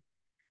IC.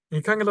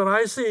 You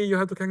calculate IC, you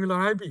have to calculate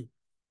IB.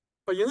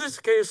 But in this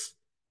case,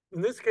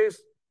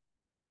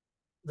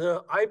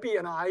 the IB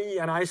and IE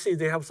and IC,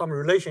 they have some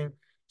relation.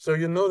 So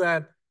you know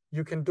that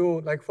you can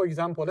do, like, for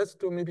example, let's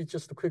do maybe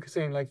just a quick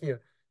thing like here.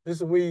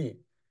 This is VE.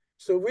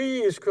 So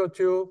VE is equal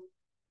to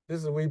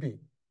This is VB.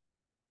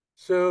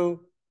 So,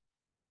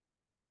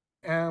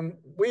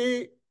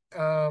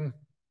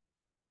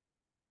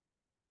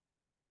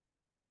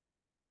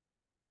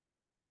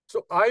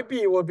 so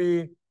IB will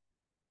be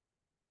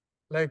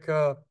like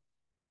 0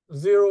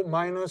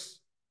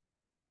 minus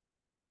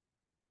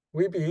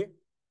VB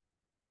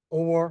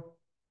over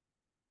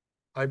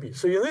IB.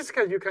 So in this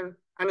case, you can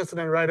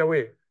understand right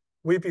away,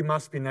 VB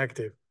must be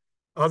negative.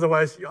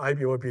 Otherwise, your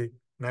IB will be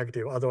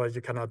negative. Otherwise,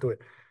 you cannot do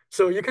it.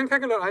 So you can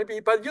calculate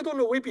IB, but you don't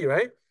know VB,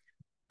 right?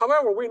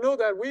 However, we know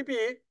that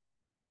VB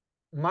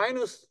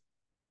minus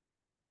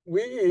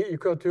VE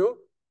equal to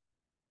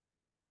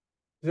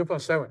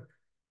 0.7.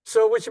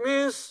 So which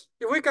means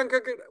if we can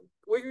get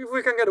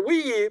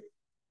VE,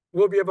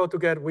 we'll be able to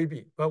get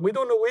VB. But we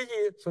don't know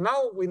VE. So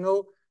now we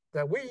know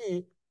that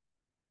VE,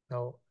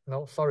 no,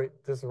 sorry,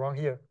 this is wrong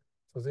here.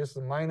 So this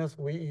is minus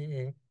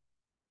VEE.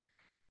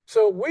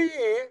 So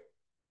VE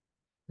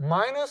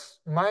minus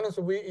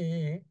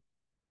VEE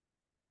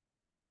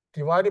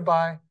divided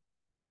by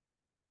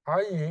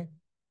RE,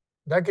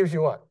 that gives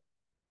you what?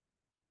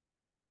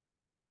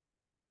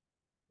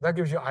 That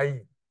gives you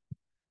IE.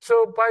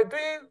 So by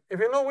doing, if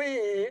you know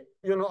VE,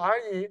 you know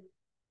RE,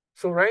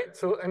 so right?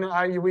 So and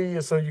then IE,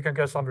 VE, so you can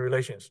get some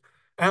relations.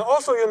 And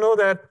also you know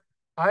that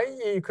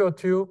IE equal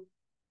to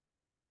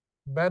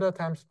beta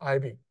times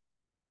IB.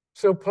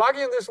 So plug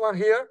in this one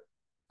here,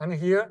 and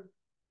here,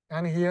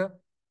 and here,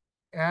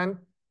 and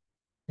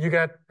you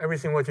get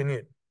everything what you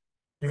need.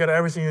 You get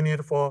everything you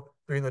need for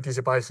doing the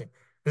DC biasing.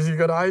 Because you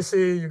got IC,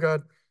 you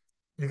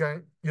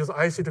can use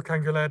IC to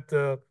calculate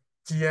the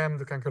GM,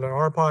 to calculate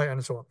RPi,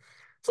 and so on.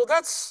 So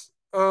that's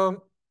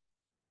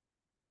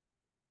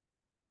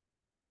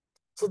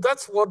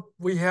what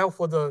we have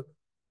for the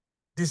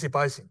DC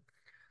biasing.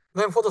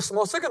 Then for the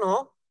small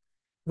signal,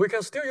 we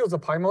can still use the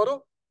pi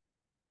model.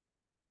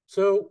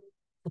 So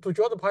to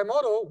draw the pi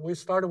model, we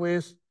start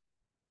with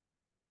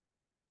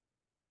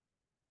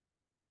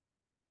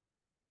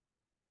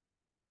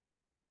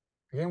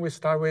again, we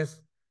start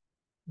with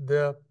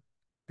the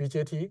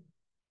BJT.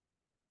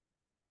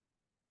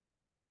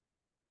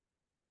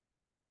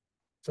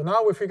 So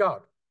now we figure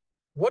out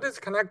what is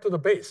connected to the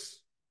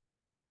base.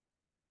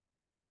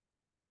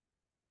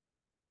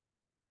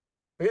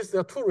 Base,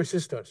 there are two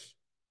resistors.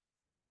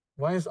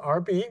 One is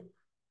RB,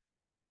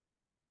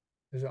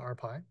 this is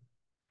RPi,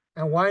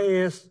 and one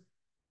is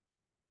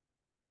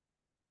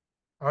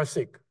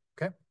RSig,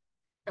 okay?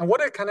 And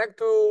what is connect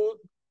to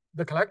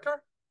the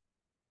collector?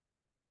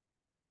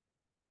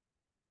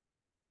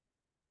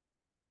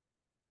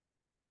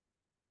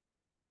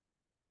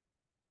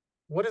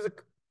 What is it?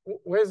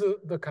 Where is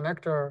the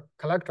collector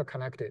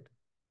connected?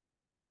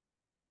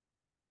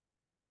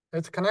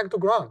 It's connected to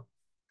ground,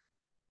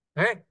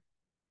 right?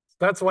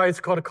 That's why it's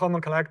called a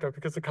common collector,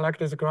 because the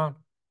collector is ground.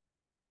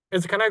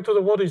 It's connected to the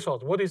voltage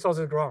source. Voltage source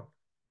is ground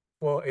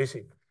for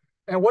AC.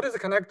 And what is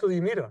connected to the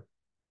emitter?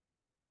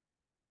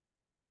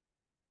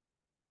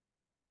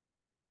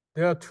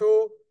 There are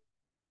two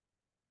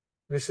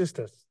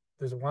resistors.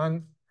 There's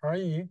one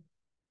RE,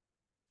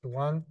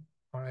 one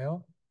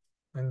RL,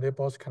 and they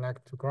both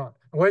connect to ground.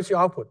 Where's your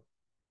output?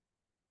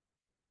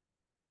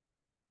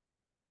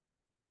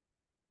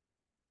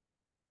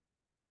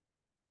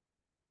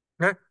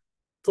 Okay,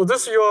 so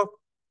this is your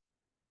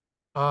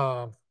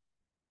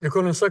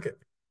equivalent circuit.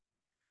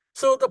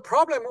 So the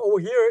problem over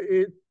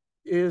here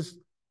is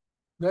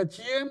the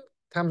GM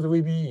times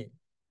VBE.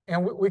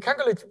 And we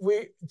calculate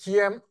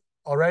GM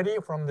already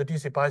from the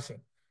DC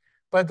biasing.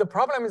 But the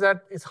problem is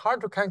that it's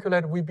hard to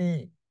calculate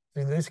VBE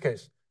in this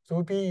case.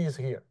 So VBE is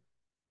here.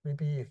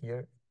 VBE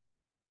here.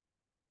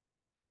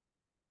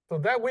 So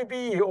that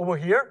VBE over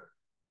here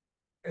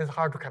is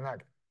hard to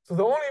connect. So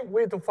the only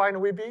way to find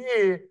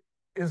VBE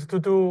is to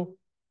do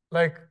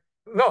like,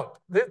 no,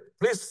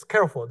 please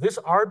careful. This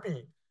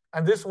RB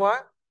and this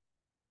one,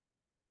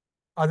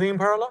 are they in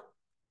parallel?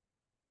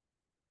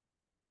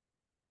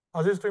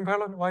 Are these two in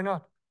parallel? Why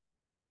not?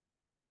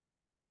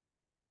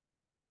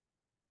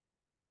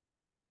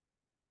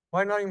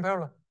 Why not in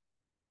parallel?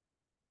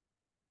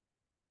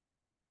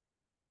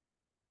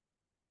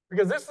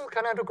 Because this is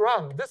connected to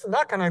ground. This is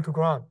not connected to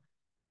ground.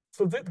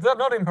 So they're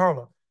not in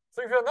parallel.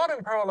 So if you're not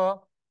in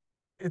parallel,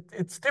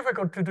 it's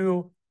difficult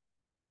to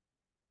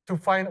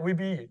find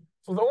VBE.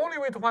 So the only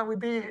way to find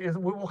VBE is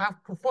we will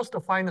have to first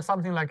find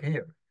something like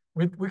here.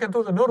 We can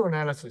do the nodal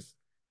analysis.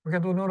 We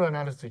can do nodal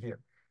analysis here.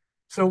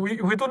 So we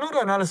do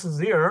nodal analysis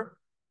here.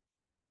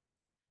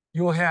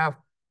 You will have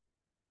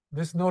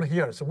this node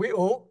here. So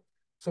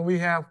we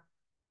have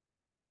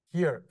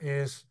here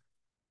is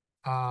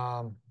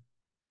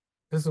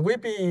this is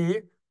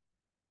VBE.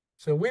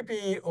 So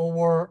VBE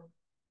over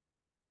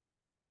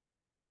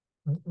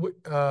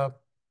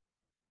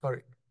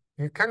sorry,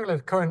 you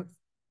calculate current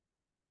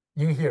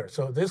in here.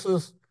 So this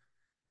is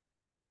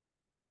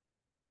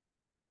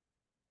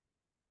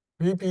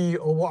VBE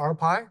over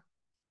RPi,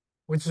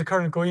 which is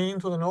current going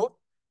into the node,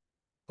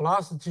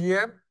 plus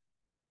GM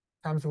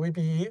times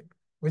VBE,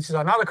 which is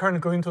another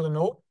current going to the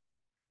node,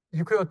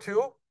 equal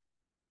to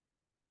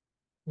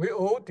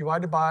VO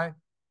divided by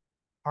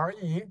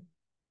RE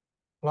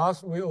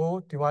plus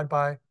VO divided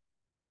by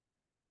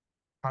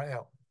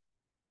RL.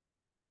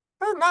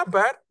 Not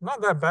bad,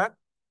 not that bad.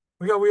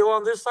 We got VO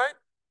on this side.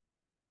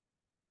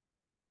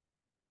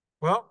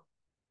 Well,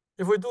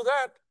 if we do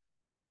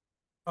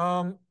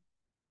that,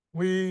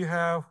 we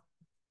have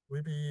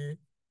VBE.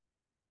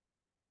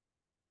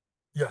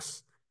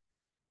 Yes.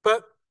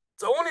 But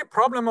the only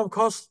problem, of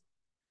course,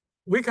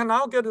 we can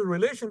now get a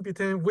relation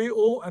between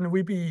VO and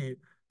VBE,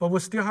 but we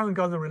still haven't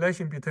got the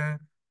relation between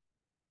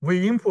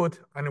V input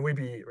and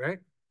VBE, right?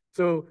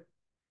 So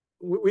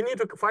we need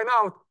to find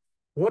out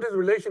what is the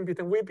relation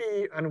between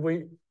VBE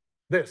and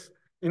this.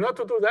 In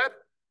order to do that,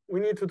 we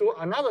need to do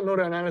another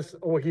nodal analysis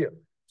over here.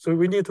 So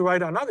we need to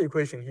write another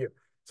equation here.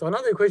 So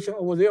another equation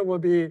over there will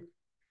be,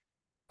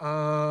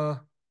 so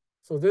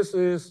this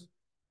is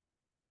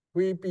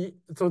VB,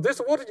 so this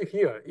voltage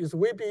here is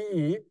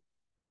VBE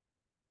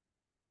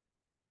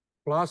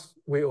plus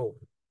VO.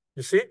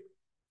 You see?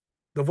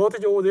 The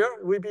voltage over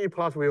there, VBE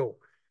plus VO.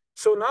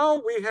 So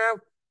now we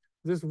have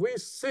this V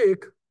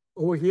sig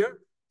over here.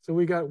 So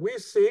we got V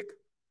sig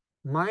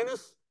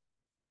minus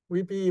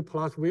VBE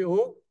plus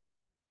VO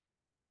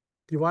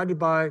divided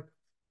by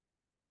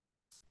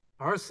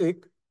R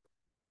sig.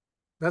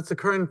 That's the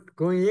current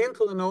going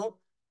into the node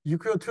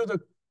equal to the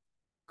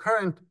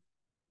current,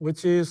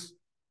 which is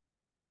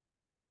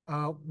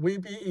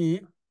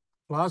VBE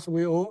plus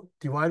VO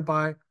divided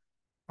by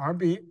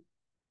RB,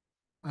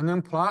 and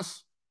then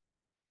plus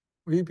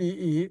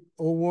VBE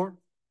over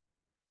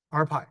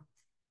R pi.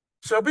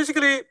 So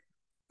basically,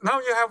 now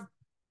you have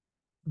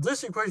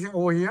this equation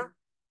over here.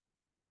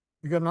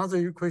 You got another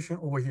equation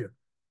over here.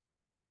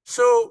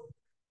 So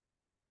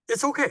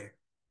it's okay.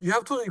 You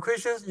have two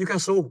equations, you can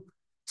solve.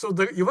 So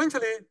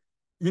eventually,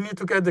 you need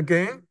to get the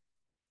gain,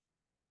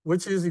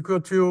 which is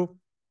equal to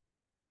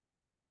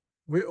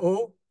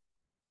VO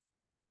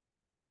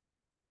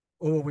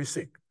over V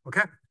sig,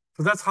 okay?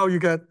 So that's how you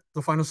get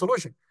the final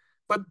solution.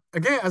 But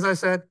again, as I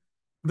said,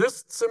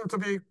 this seemed to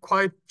be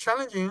quite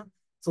challenging.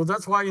 So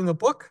that's why in the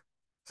book,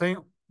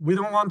 saying we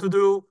don't want to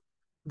do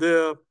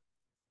the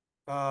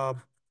pi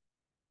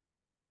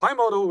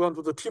model, we want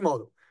to do the T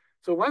model.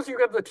 So once you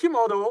get the T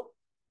model,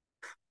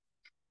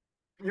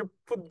 you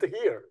put it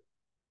here.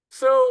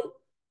 So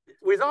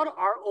without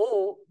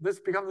RO, this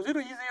becomes a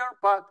little easier,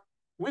 but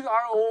with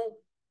RO,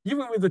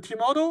 even with the T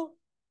model,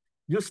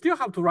 you still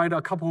have to write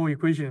a couple of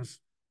equations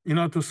in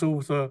order to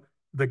solve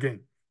the gain.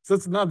 So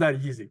it's not that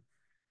easy.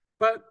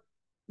 But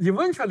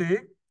eventually,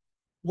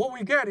 what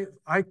we get is,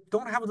 I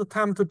don't have the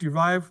time to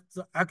derive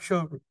the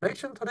actual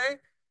relation today,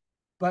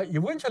 but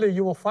eventually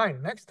you will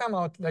find, next time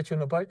I'll let you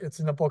know, but it's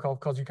in the book, of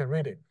course you can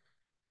read it,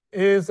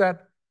 is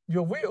that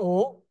your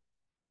VO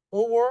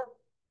over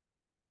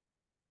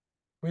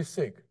V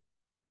sig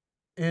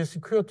is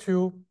equal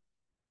to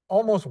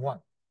almost 1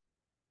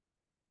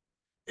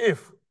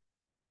 if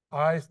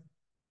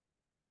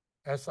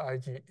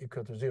SIG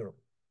equal to 0.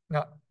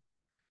 Now,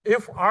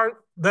 if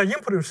the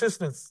input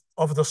resistance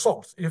of the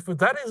source, if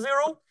that is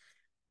 0,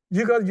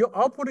 you got your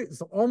output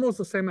is almost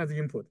the same as the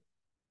input,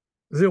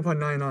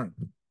 0.99.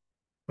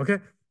 Okay,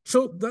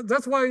 so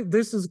that's why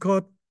this is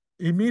called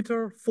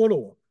emitter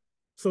follower.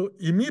 So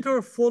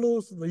emitter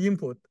follows the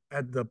input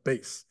at the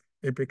base.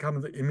 It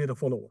becomes the emitter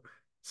follower.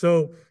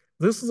 So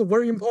this is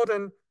very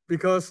important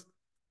because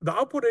the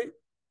output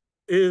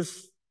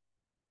is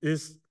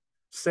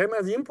same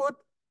as the input.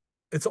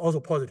 It's also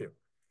positive.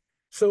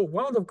 So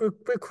one of the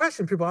big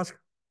questions people ask,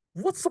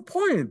 what's the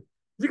point?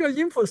 You got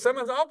input same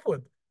as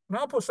output, and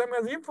output same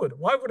as input.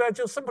 Why would I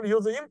just simply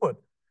use the input?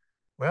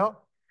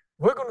 Well,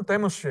 we're going to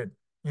demonstrate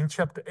in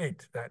chapter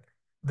 8 that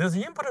there's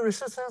input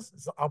resistance,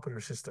 is the output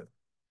resistance.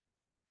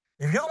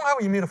 If you don't have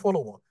emitter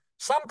follower,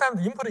 sometimes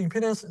the input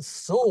impedance is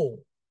so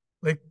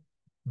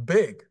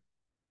big.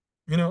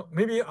 You know,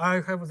 maybe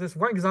I have this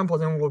one example,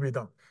 then we'll be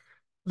done.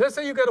 Let's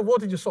say you get a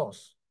voltage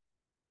source,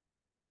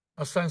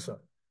 a sensor.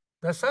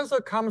 The sensor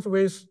comes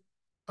with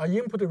an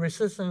input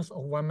resistance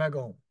of 1 mega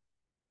ohm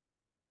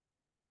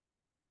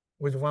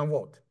with 1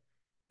 volt.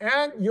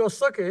 And your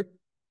circuit,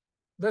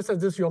 let's say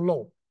this is your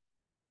load,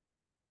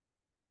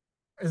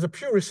 is a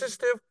pure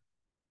resistive,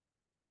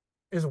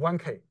 is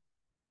 1K.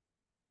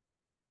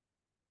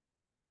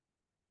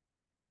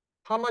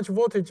 How much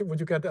voltage would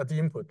you get at the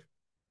input?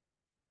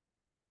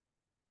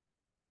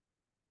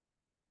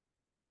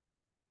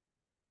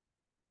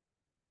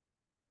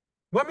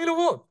 One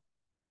millivolt.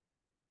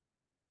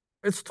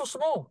 It's too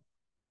small.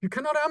 You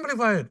cannot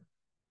amplify it.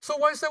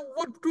 So I said,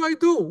 what do I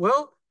do?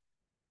 Well,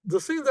 the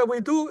thing that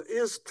we do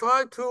is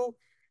try to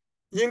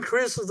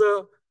increase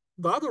the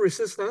other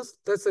resistance.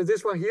 Let's say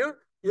this one here.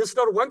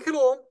 Instead of 1 kilo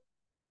ohm,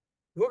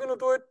 we're going to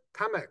do it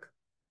 10 meg.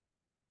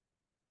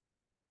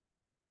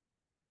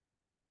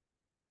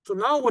 So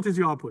now what is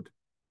your output?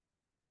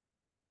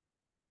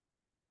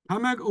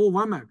 10 meg or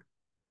 1 meg?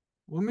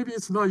 Well, maybe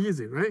it's not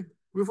easy, right?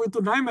 If we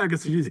do 9 meg,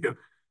 it's easier.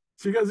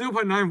 So you got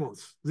 0.9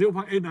 volts,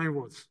 0.89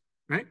 volts,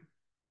 right?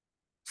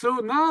 So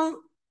now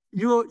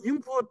your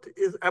input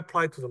is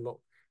applied to the load.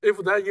 If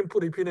that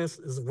input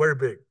impedance is very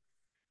big.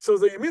 So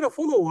the emitter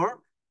follower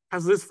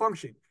has this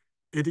function.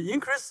 It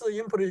increases the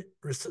input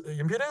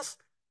impedance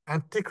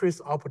and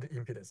decreases output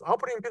impedance.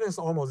 Output impedance is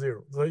almost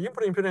zero. The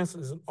input impedance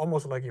is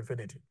almost like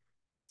infinity.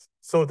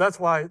 So that's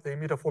why the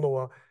emitter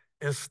follower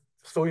is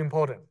so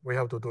important. We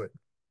have to do it,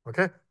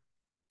 okay?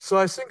 So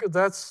I think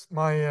that's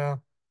my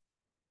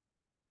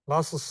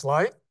last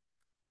slide.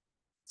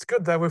 It's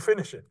good that we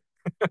finish it.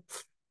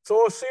 So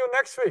we'll see you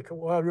next week.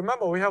 Well,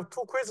 remember, we have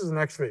 2 quizzes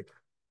next week.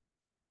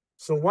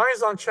 So one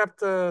is on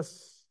chapter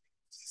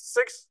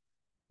 6,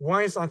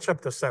 one is on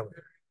chapter 7.